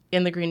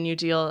in the Green New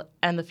Deal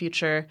and the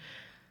future.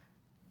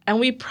 And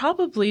we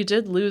probably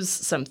did lose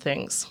some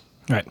things.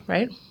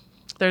 Right?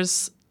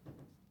 There's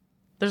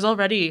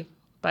already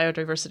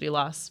biodiversity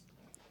loss.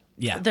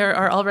 Yeah. There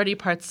are already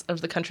parts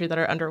of the country that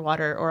are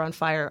underwater or on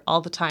fire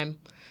all the time.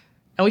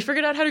 And we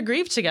figured out how to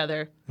grieve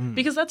together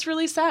because that's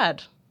really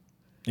sad.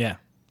 Yeah.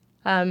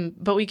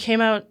 But we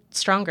came out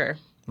stronger.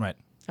 Right.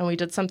 And we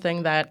did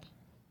something that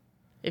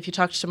if you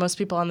talked to most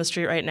people on the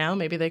street right now,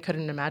 maybe they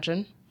couldn't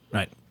imagine.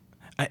 Right.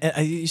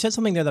 You said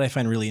something there that I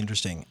find really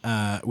interesting,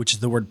 which is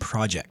the word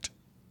project.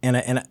 And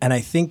I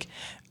think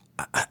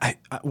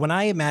when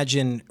I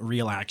imagine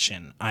real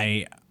action,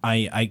 I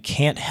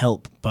can't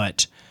help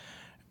but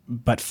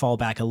fall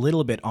back a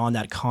little bit on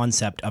that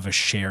concept of a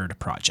shared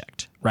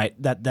project, right?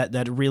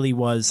 That really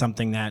was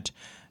something that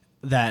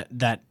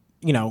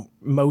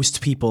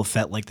most people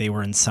felt like they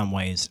were in some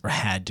ways or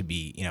had to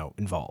be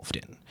involved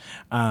in,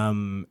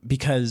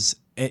 because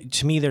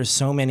to me there's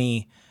so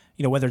many.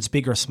 Whether it's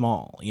big or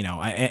small,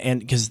 and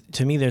because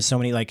to me there's so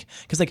many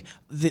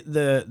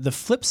the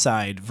flip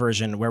side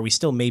version where we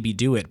still maybe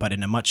do it, but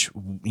in a much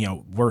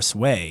worse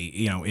way,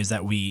 is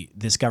that we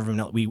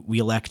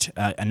elect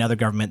another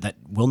government that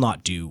will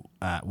not do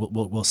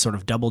will sort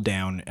of double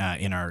down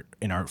in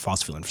our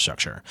fossil fuel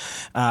infrastructure,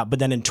 but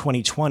then in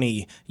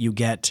 2020 you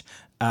get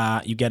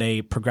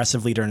a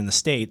progressive leader in the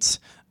States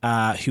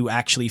who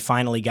actually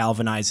finally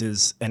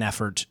galvanizes an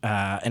effort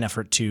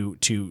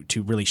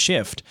to really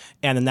shift,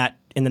 and then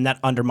that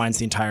undermines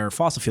the entire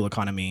fossil fuel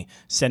economy,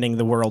 sending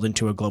the world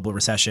into a global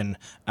recession,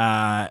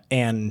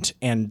 and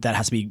that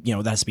has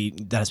to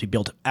be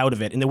built out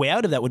of it. And the way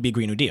out of that would be a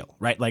Green New Deal,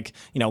 right? Like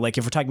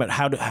if we're talking about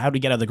how to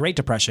get out of the Great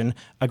Depression,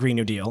 a Green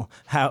New Deal,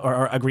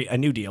 a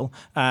New Deal.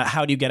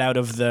 How do you get out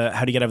of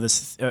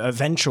this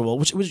eventual,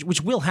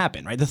 which will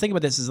happen, right? The thing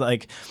about this is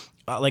like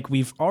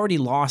we've already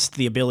lost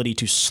the ability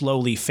to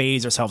slowly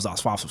phase ourselves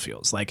off fossil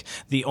fuels. Like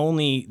the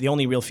only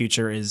real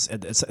future is,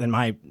 and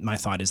my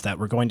thought is that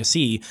we're going to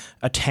see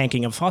a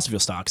tanking of fossil fuel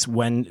stocks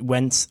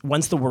once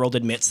the world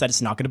admits that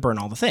it's not going to burn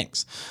all the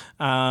things.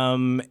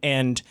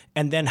 And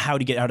then how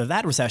to get out of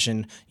that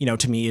recession,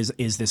 to me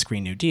is this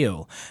Green New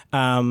Deal.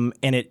 And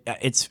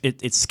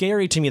it's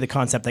scary to me, the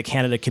concept that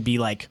Canada could be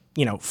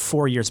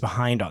 4 years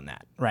behind on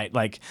that, right?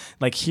 Like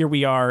here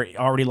we are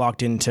already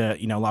locked into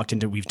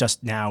we've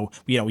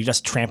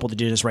just trampled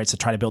Indigenous rights to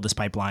try to build this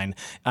pipeline,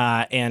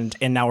 and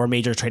now our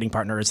major trading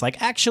partner is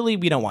like, actually,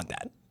 we don't want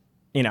that.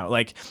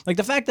 Like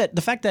the fact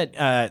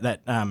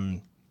that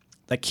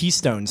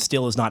Keystone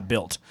still is not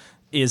built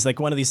is like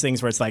one of these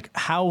things where it's like,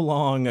 how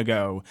long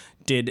ago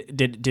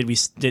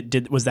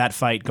was that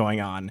fight going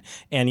on,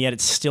 and yet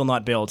it's still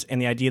not built,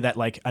 and the idea that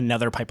like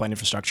another pipeline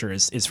infrastructure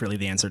is really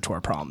the answer to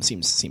our problem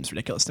seems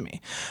ridiculous to me.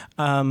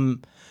 But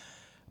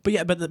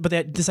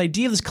this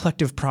idea of this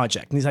collective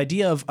project, and this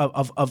idea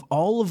of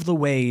all of the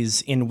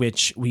ways in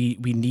which we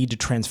need to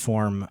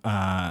transform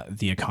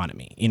the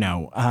economy,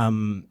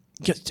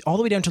 all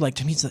the way down to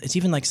to me it's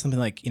even like something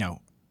like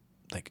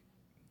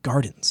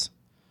gardens.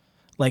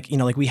 Like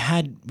we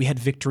had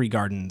victory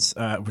gardens,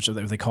 which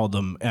they called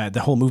them,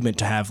 the whole movement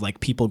to have like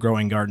people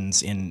growing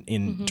gardens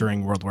in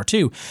during World War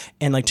II,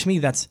 and to me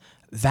that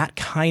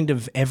kind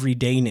of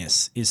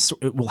everydayness it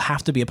will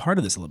have to be a part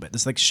of this a little bit.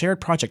 This like shared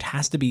project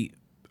has to be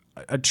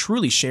a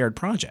truly shared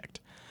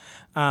project,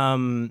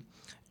 and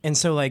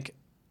so I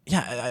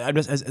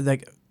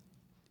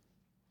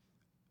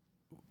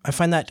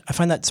find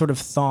that sort of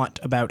thought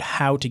about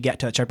how to get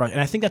to that shared project,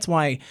 and I think that's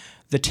why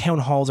the town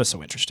halls are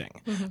so interesting.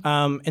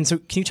 And so,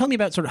 can you tell me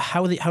about sort of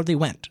how they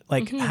went?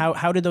 Like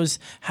how did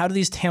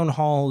these town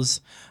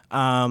halls?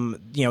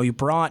 You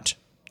brought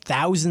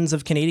thousands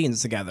of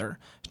Canadians together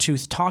to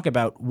talk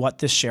about what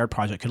this shared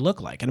project could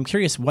look like, and I'm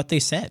curious what they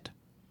said.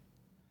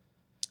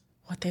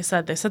 They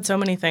said so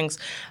many things.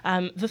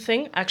 The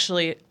thing,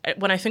 actually,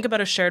 when I think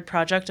about a shared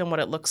project and what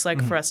it looks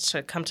like for us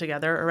to come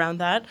together around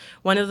that,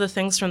 one of the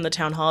things from the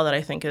town hall that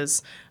I think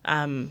is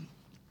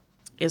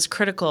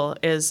critical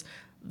is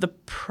the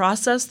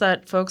process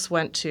that folks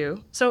went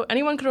to. So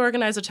anyone could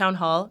organize a town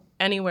hall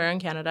anywhere in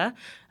Canada.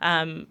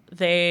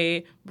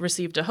 They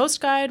received a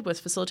host guide with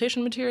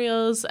facilitation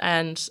materials,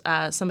 and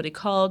somebody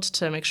called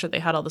to make sure they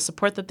had all the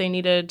support that they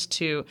needed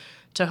to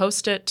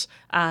host it.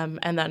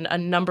 And then a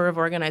number of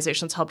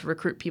organizations helped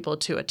recruit people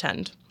to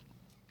attend.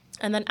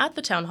 And then at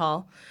the town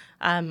hall,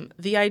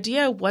 the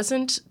idea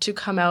wasn't to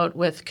come out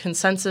with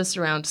consensus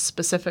around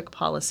specific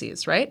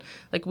policies, right?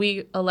 Like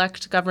we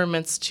elect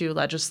governments to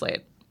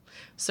legislate.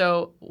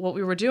 So what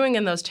we were doing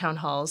in those town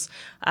halls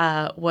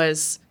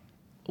was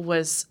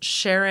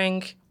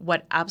sharing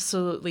what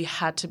absolutely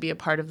had to be a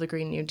part of the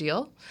Green New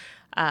Deal,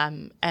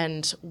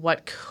 and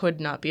what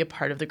could not be a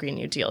part of the Green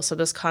New Deal. So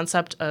this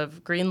concept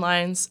of green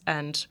lines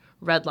and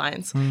red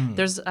lines.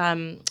 There's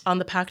on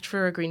the Pact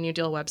for a Green New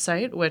Deal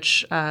website,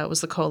 which was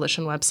the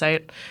coalition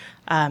website,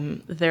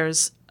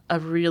 there's a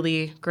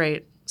really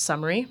great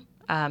summary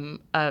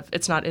of,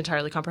 it's not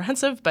entirely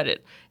comprehensive, but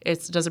it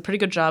does a pretty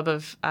good job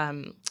of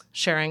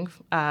sharing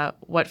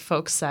what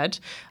folks said,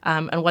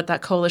 and what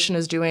that coalition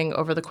is doing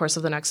over the course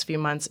of the next few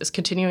months is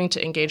continuing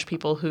to engage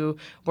people who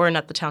weren't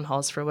at the town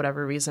halls for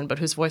whatever reason, but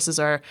whose voices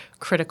are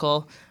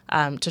critical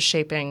to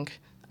shaping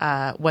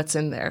what's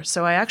in there.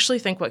 So I actually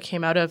think what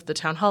came out of the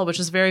town hall, which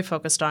is very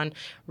focused on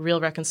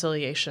real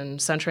reconciliation,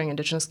 centering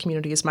Indigenous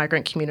communities,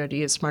 migrant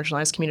communities,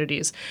 marginalized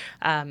communities,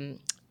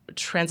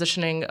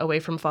 transitioning away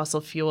from fossil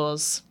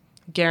fuels,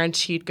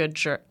 guaranteed good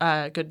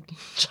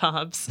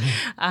jobs,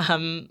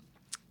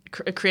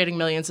 creating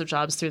millions of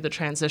jobs through the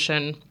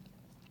transition.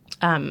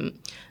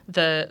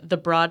 The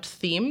broad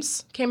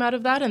themes came out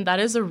of that, and that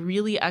is a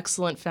really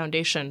excellent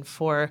foundation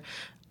for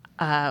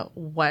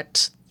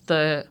what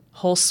the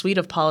whole suite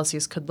of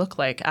policies could look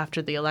like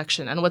after the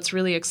election. And what's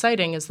really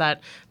exciting is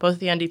that both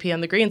the NDP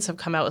and the Greens have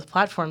come out with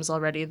platforms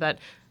already that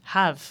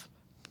have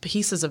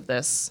pieces of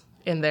this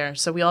in there.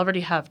 So we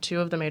already have two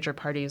of the major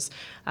parties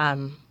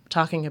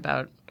talking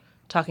about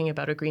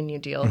a Green New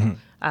Deal.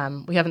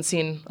 We haven't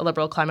seen a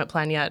Liberal climate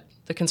plan yet.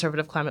 The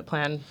Conservative climate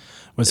plan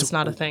is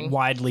not a thing.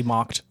 Widely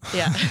mocked.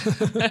 Yeah.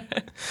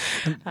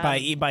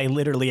 by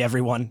literally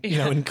everyone,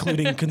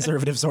 including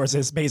conservative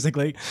sources,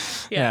 basically.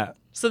 Yeah.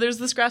 So there's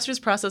this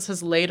grassroots process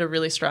has laid a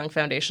really strong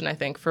foundation, I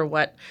think, for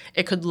what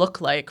it could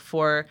look like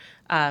for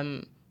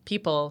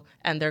people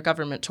and their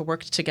government to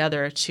work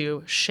together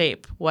to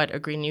shape what a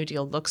Green New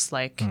Deal looks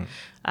like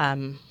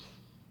over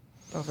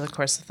the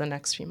course of the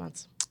next few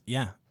months.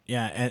 Yeah.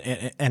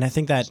 And I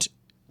think that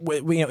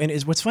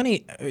what's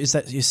funny is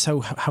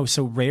that how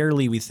so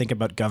rarely we think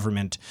about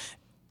government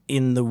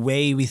in the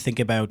way we think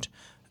about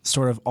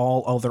sort of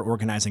all other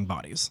organizing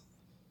bodies.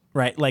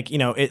 Right,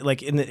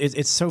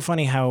 it's so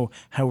funny how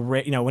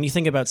when you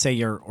think about, say,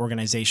 your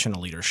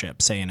organizational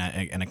leadership, say in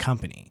a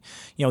company,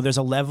 there's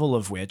a level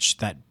of which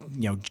that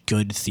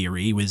good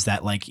theory was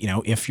that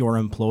if your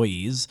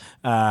employees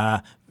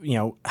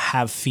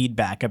have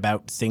feedback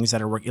about things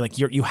that are working,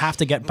 you have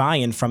to get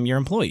buy-in from your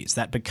employees.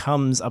 That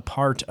becomes a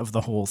part of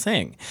the whole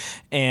thing,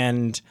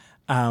 and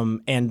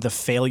and the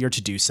failure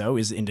to do so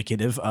is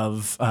indicative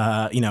of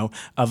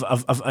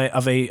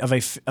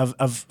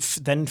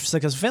then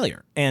successful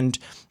failure. And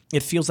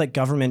it feels like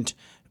government,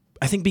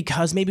 I think,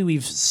 because maybe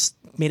we've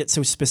made it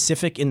so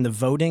specific in the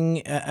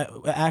voting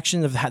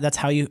action of that's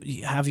how you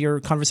have your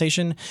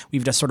conversation.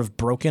 We've just sort of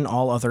broken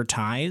all other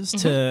ties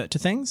to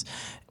things,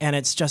 and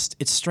it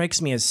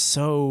strikes me as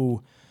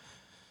so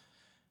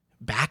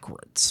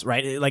backwards,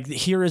 right? Like,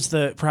 here is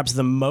perhaps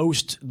the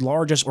most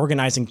largest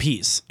organizing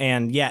piece,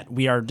 and yet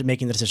we are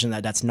making the decision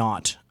that that's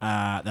not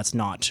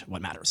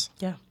what matters.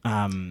 Yeah.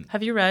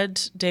 Have you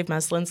read Dave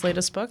Meslin's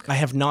latest book? I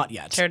have not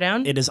yet. Tear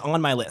Down? It is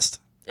on my list.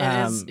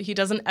 He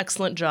does an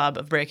excellent job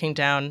of breaking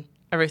down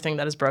everything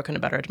that is broken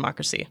about our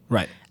democracy.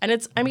 Right. And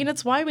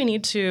it's why we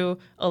need to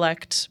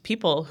elect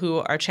people who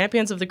are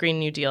champions of the Green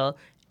New Deal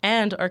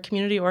and are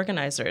community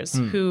organizers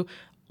who,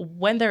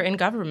 when they're in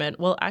government,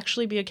 will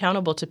actually be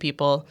accountable to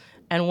people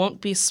and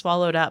won't be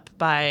swallowed up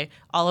by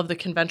all of the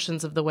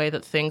conventions of the way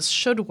that things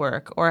should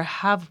work or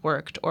have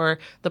worked or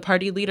the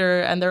party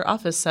leader and their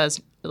office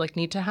says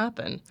need to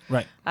happen.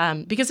 Right.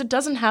 Because it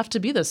doesn't have to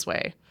be this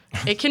way.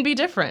 It can be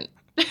different.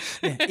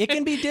 It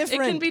can be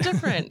different. It can be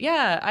different.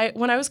 Yeah.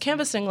 When I was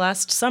canvassing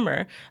last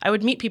summer, I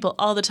would meet people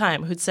all the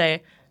time who'd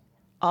say,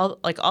 all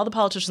the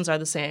politicians are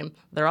the same.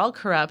 They're all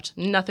corrupt.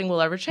 Nothing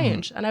will ever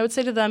change. And I would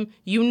say to them,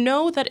 you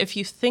know that if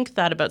you think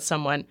that about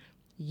someone,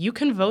 you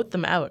can vote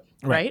them out,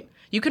 right?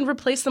 You can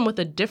replace them with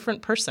a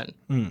different person.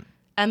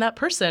 And that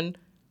person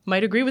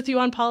might agree with you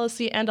on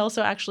policy and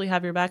also actually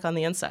have your back on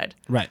the inside.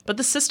 Right. But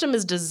the system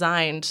is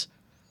designed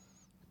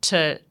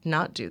to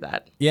not do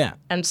that. Yeah.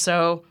 And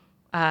so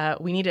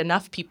we need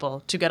enough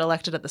people to get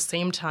elected at the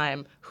same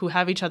time who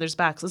have each other's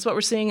backs. This is what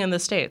we're seeing in the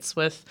States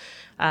with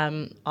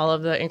all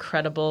of the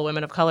incredible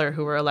women of color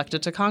who were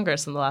elected to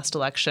Congress in the last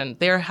election.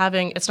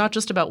 It's not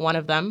just about one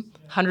of them.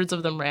 Hundreds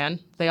of them ran.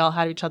 They all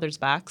had each other's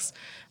backs.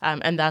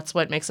 And that's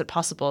what makes it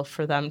possible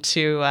for them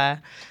to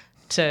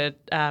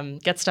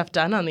get stuff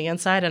done on the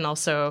inside and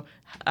also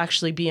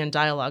actually be in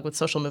dialogue with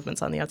social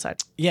movements on the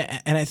outside. Yeah,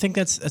 and I think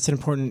that's an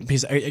important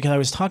piece. Because I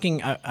was talking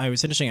to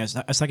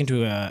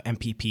a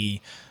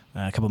MPP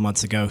a couple of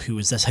months ago who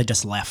had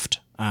just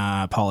left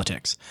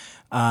politics,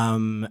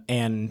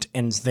 and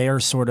they're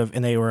sort of,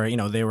 and they were a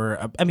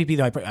MPP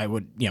that I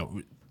would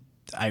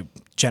I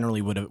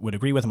generally would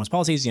agree with on most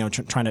policies,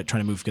 trying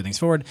to move good things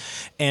forward,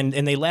 and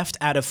they left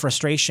out of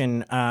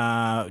frustration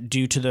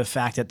due to the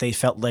fact that they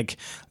felt like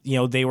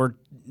they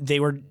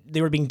were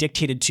being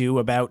dictated to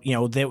about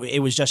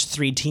it was just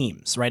three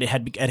teams, right? It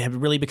had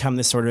really become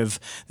this sort of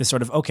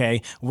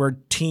okay, we're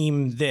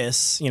team this,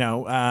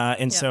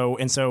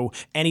 so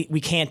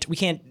we can't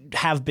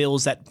have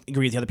bills that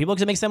agree with the other people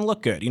because it makes them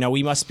look good.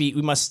 We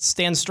must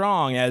stand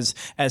strong as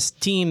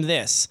team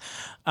this,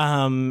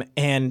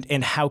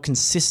 and how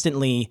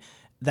consistently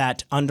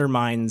that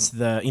undermines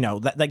the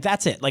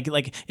that's it.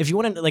 Like if you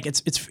want to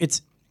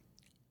it's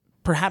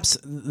perhaps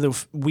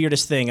the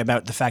weirdest thing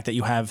about the fact that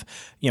you have,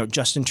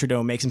 Justin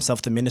Trudeau makes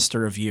himself the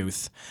Minister of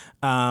Youth,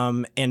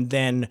 and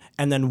then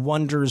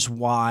wonders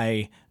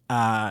why,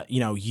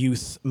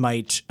 youth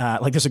might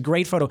there's a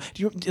great photo.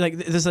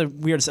 This is a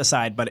weird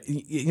aside, but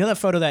that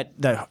photo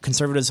that the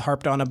Conservatives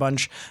harped on a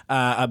bunch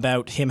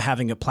about him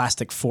having a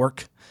plastic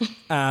fork,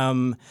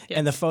 and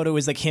the photo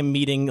is him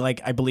meeting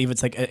I believe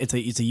it's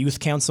a youth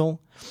council.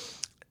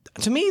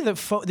 To me,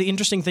 the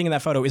interesting thing in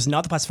that photo is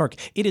not the plastic fork.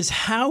 It is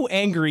how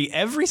angry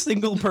every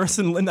single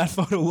person in that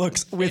photo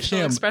looks with Facial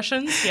him.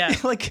 Expressions, yeah.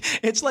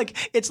 It's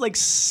like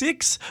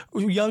six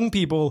young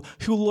people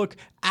who look.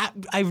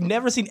 I've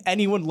never seen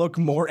anyone look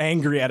more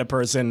angry at a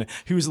person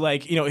who's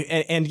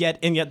and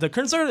yet the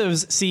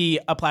Conservatives see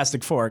a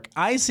plastic fork.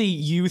 I see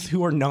youth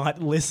who are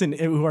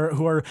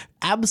who are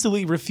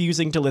absolutely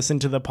refusing to listen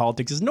to the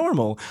politics as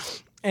normal.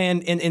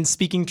 And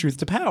speaking truth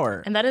to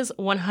power. And that is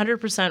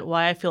 100%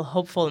 why I feel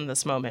hopeful in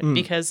this moment,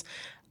 because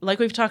like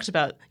we've talked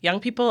about, young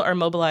people are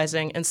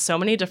mobilizing in so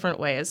many different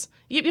ways,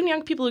 even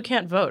young people who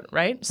can't vote,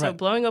 right? So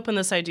blowing open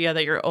this idea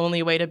that your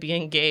only way to be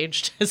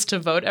engaged is to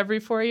vote every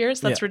 4 years,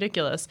 that's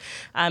ridiculous.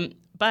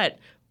 But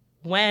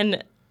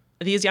when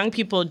these young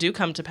people do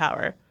come to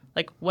power,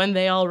 when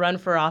they all run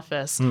for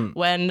office,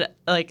 when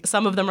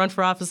some of them run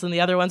for office and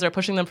the other ones are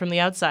pushing them from the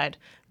outside,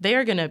 they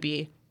are going to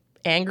be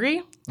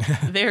angry.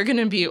 They're going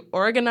to be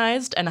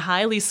organized and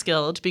highly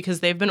skilled because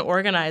they've been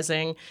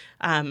organizing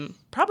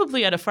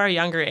probably at a far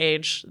younger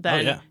age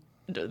than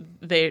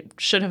they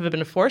should have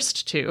been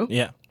forced to.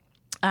 Yeah.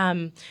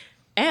 And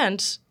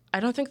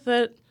I don't think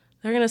that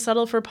they're going to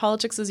settle for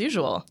politics as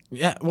usual.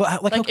 Yeah.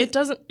 Well, it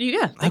doesn't.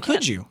 Yeah. How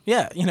could you?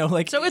 Yeah.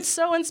 So it's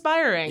so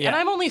inspiring. Yeah. And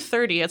I'm only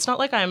 30. It's not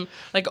like I'm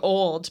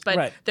old,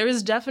 but there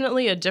is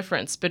definitely a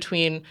difference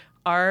between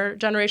our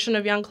generation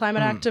of young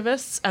climate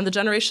activists and the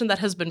generation that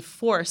has been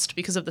forced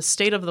because of the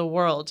state of the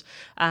world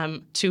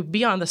to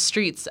be on the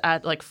streets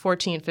at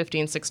 14,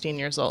 15, 16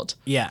 years old.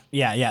 Yeah.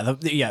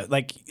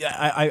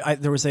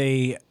 There was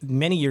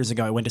many years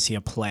ago, I went to see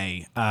a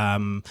play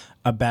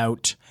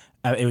about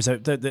it was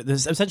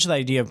essentially the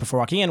idea before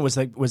walking in was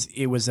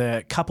it was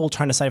a couple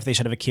trying to decide if they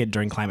should have a kid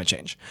during climate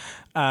change,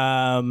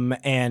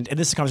 and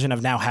this is a conversation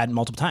I've now had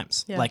multiple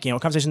times. Yeah. Like, a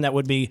conversation that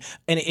would be,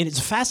 and it's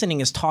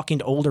fascinating is talking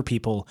to older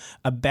people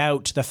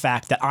about the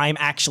fact that I'm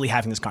actually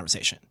having this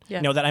conversation.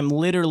 Yeah. That I'm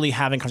literally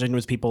having conversation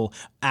with people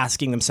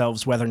asking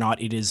themselves whether or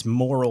not it is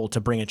moral to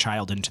bring a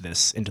child into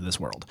this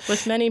world.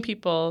 With many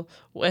people,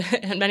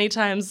 and many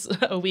times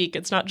a week,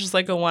 it's not just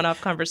like a one-off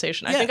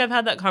conversation. I Yeah. think I've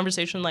had that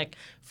conversation like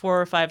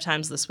 4 or 5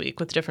 times this week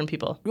with different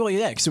people. Well,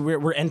 yeah, because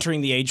we're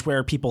entering the age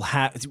where people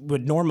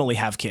would normally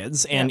have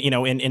kids, and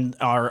in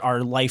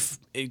our life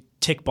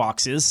tick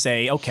boxes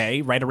say,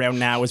 okay, right around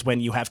now is when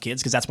you have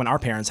kids, because that's when our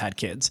parents had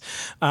kids,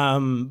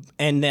 and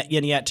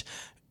yet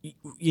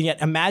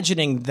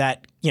imagining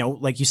that,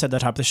 like you said at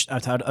the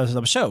top of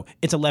the show,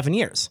 it's 11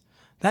 years.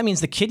 That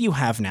means the kid you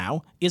have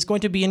now is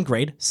going to be in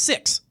grade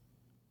 6,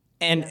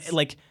 and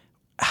like,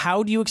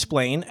 how do you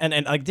explain,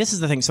 and like, this is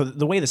the thing, so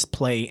the way this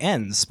play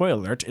ends, spoiler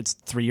alert, it's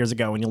 3 years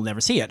ago and you'll never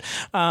see it,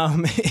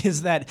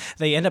 is that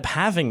they end up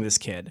having this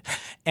kid,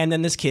 and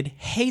then this kid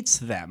hates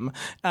them,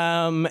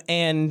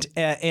 and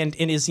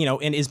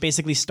is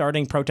basically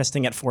starting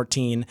protesting at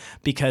 14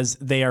 because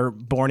they are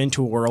born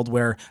into a world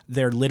where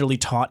they're literally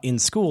taught in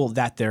school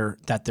that they're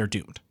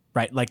doomed.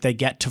 Right, like they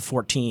get to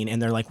 14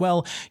 and they're like,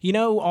 well,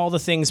 all the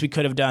things we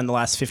could have done the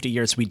last 50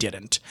 years, we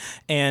didn't,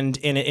 and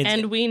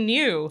we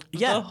knew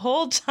the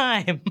whole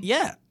time.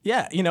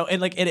 Yeah,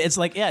 and like it's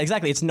like, yeah,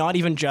 exactly. It's not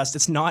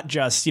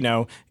just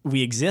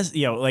we exist.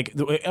 Like,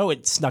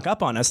 it snuck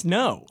up on us.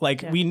 No,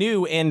 like, we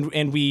knew,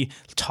 and we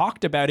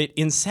talked about it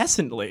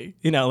incessantly.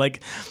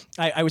 Like,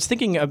 I was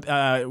thinking of,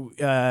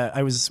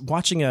 I was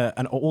watching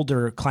an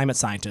older climate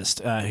scientist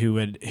who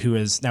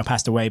has now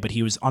passed away, but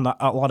he was on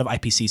a lot of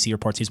IPCC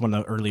reports. He's one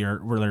of the early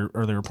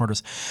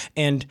reporters,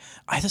 and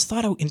I just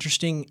thought how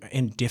interesting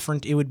and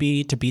different it would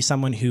be to be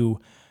someone who,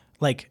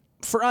 like,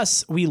 for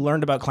us, we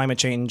learned about climate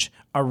change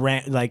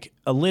around, like,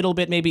 a little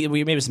bit, maybe it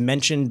was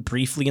mentioned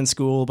briefly in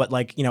school, but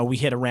like, we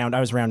hit around, I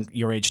was around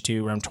your age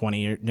too, around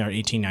 20 or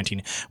 18,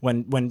 19,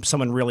 when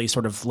someone really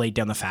sort of laid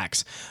down the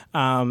facts.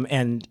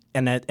 And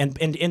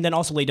then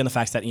also laid down the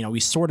facts that, we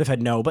sort of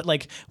had but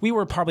like, we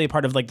were probably a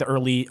part of like the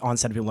early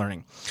onset of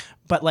learning,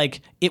 but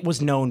like, it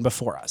was known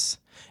before us.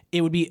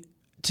 It would be,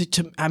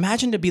 to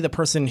imagine to be the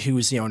person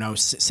who's,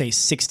 say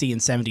 60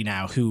 and 70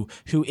 now, who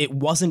it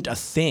wasn't a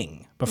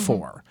thing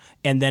before,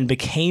 and then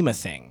became a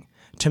thing,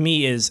 to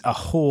me is a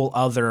whole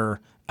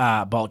other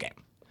ballgame.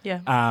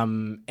 Yeah.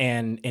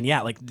 And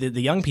yeah, like the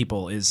young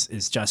people is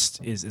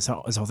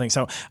the whole thing.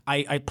 So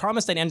I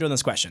promised I'd end on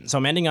this question. So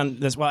I'm ending on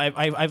this. Well,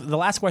 I've the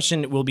last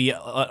question will be an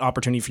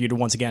opportunity for you to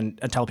once again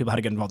tell people how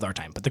to get involved in our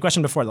time. But the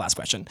question before the last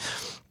question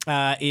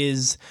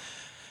is,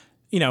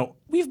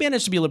 we've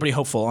managed to be pretty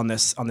hopeful on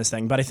this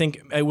thing, but I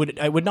think I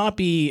would not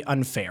be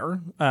unfair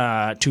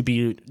to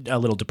be a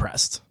little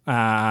depressed,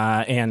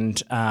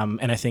 and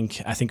I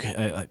think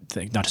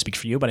not to speak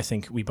for you, but I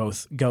think we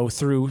both go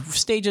through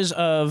stages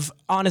of,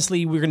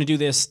 honestly, we're going to do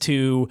this,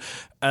 to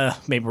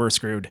maybe we're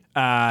screwed,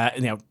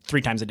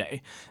 3 times a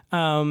day,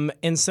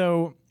 and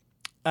so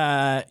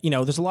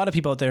there's a lot of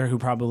people out there who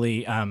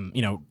probably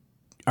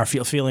are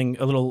feeling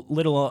a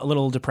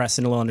little depressed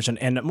and a little understand,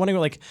 and I'm wondering,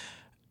 like,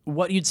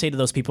 what you'd say to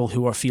those people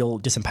who feel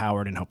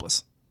disempowered and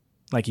hopeless.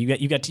 Like, you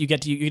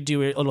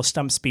do a little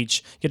stump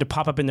speech. You get to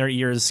pop up in their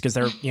ears because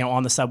they're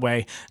on the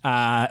subway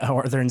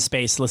or they're in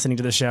space listening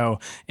to the show,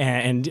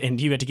 and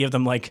you get to give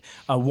them like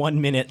a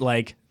 1 minute,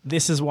 like,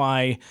 this is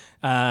why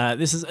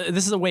this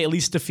is a way at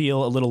least to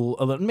feel a little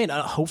maybe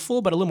not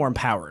hopeful, but a little more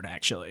empowered,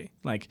 actually.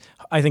 Like,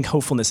 I think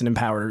hopefulness and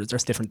empowered are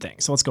just different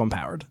things. So let's go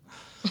empowered.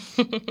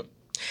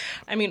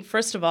 I mean,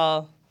 first of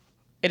all,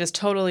 it is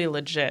totally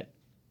legit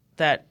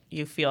that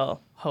you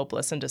feel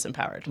hopeless and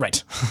disempowered.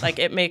 Right. Like,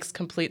 it makes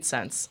complete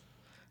sense.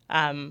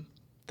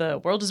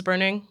 The world is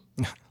burning.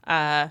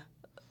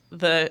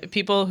 The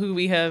people who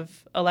we have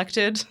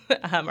elected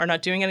are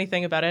not doing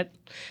anything about it.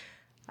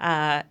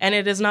 And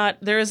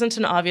there isn't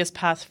an obvious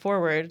path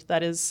forward.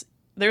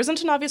 There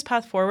isn't an obvious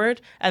path forward,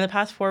 and the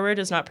path forward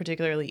is not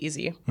particularly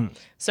easy.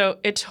 So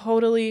it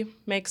totally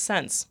makes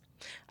sense.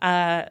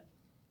 And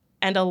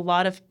a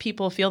lot of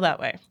people feel that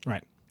way.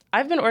 Right.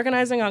 I've been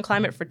organizing on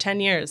climate for 10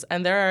 years,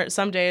 and there are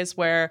some days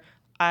where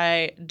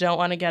I don't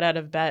want to get out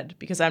of bed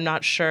because I'm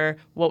not sure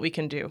what we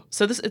can do.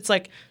 So it's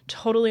like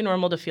totally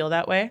normal to feel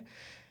that way.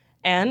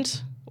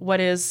 And what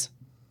is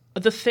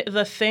the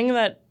thing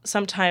that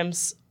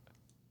sometimes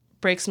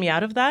breaks me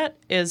out of that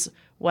is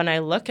when I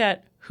look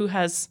at who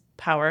has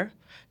power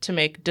to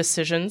make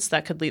decisions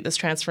that could lead this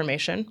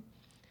transformation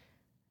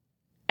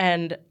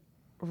and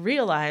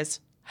realize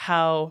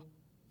how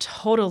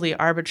totally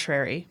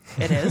arbitrary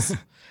it is.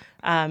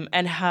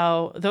 And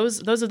how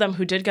those of them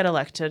who did get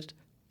elected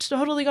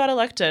totally got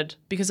elected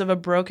because of a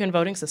broken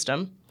voting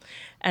system.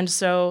 And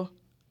so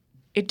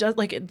it does,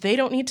 like, they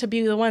don't need to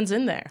be the ones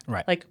in there.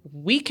 Right. Like,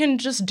 we can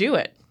just do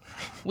it.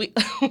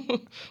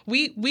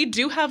 We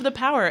do have the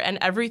power, and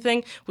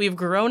everything. We've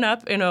grown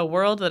up in a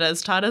world that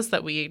has taught us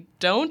that we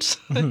don't,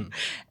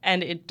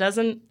 and it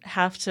doesn't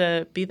have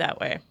to be that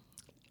way.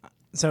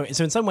 So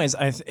in some ways,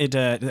 I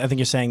think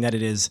you're saying that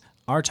it is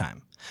our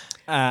time.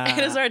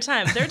 It is our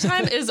time. Their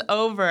time is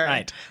over.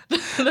 Right.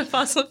 The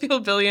fossil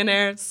fuel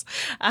billionaires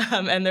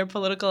and their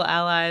political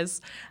allies,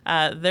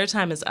 their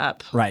time is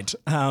up. Right.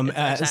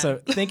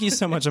 So thank you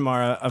so much,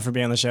 Amara, for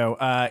being on the show.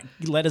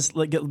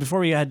 Before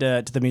we head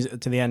to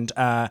the end,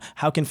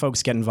 how can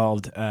folks get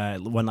involved?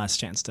 One last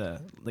chance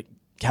to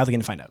how they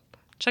can find out.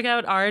 Check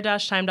out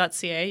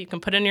our-time.ca. You can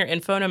put in your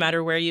info no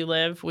matter where you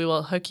live. We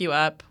will hook you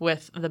up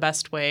with the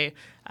best way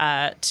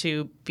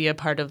to be a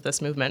part of this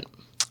movement.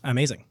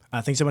 Amazing.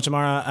 Thanks so much,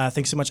 Amara.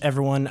 Thanks so much,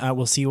 everyone.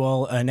 We'll see you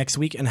all next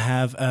week, and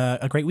have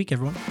a great week,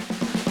 everyone.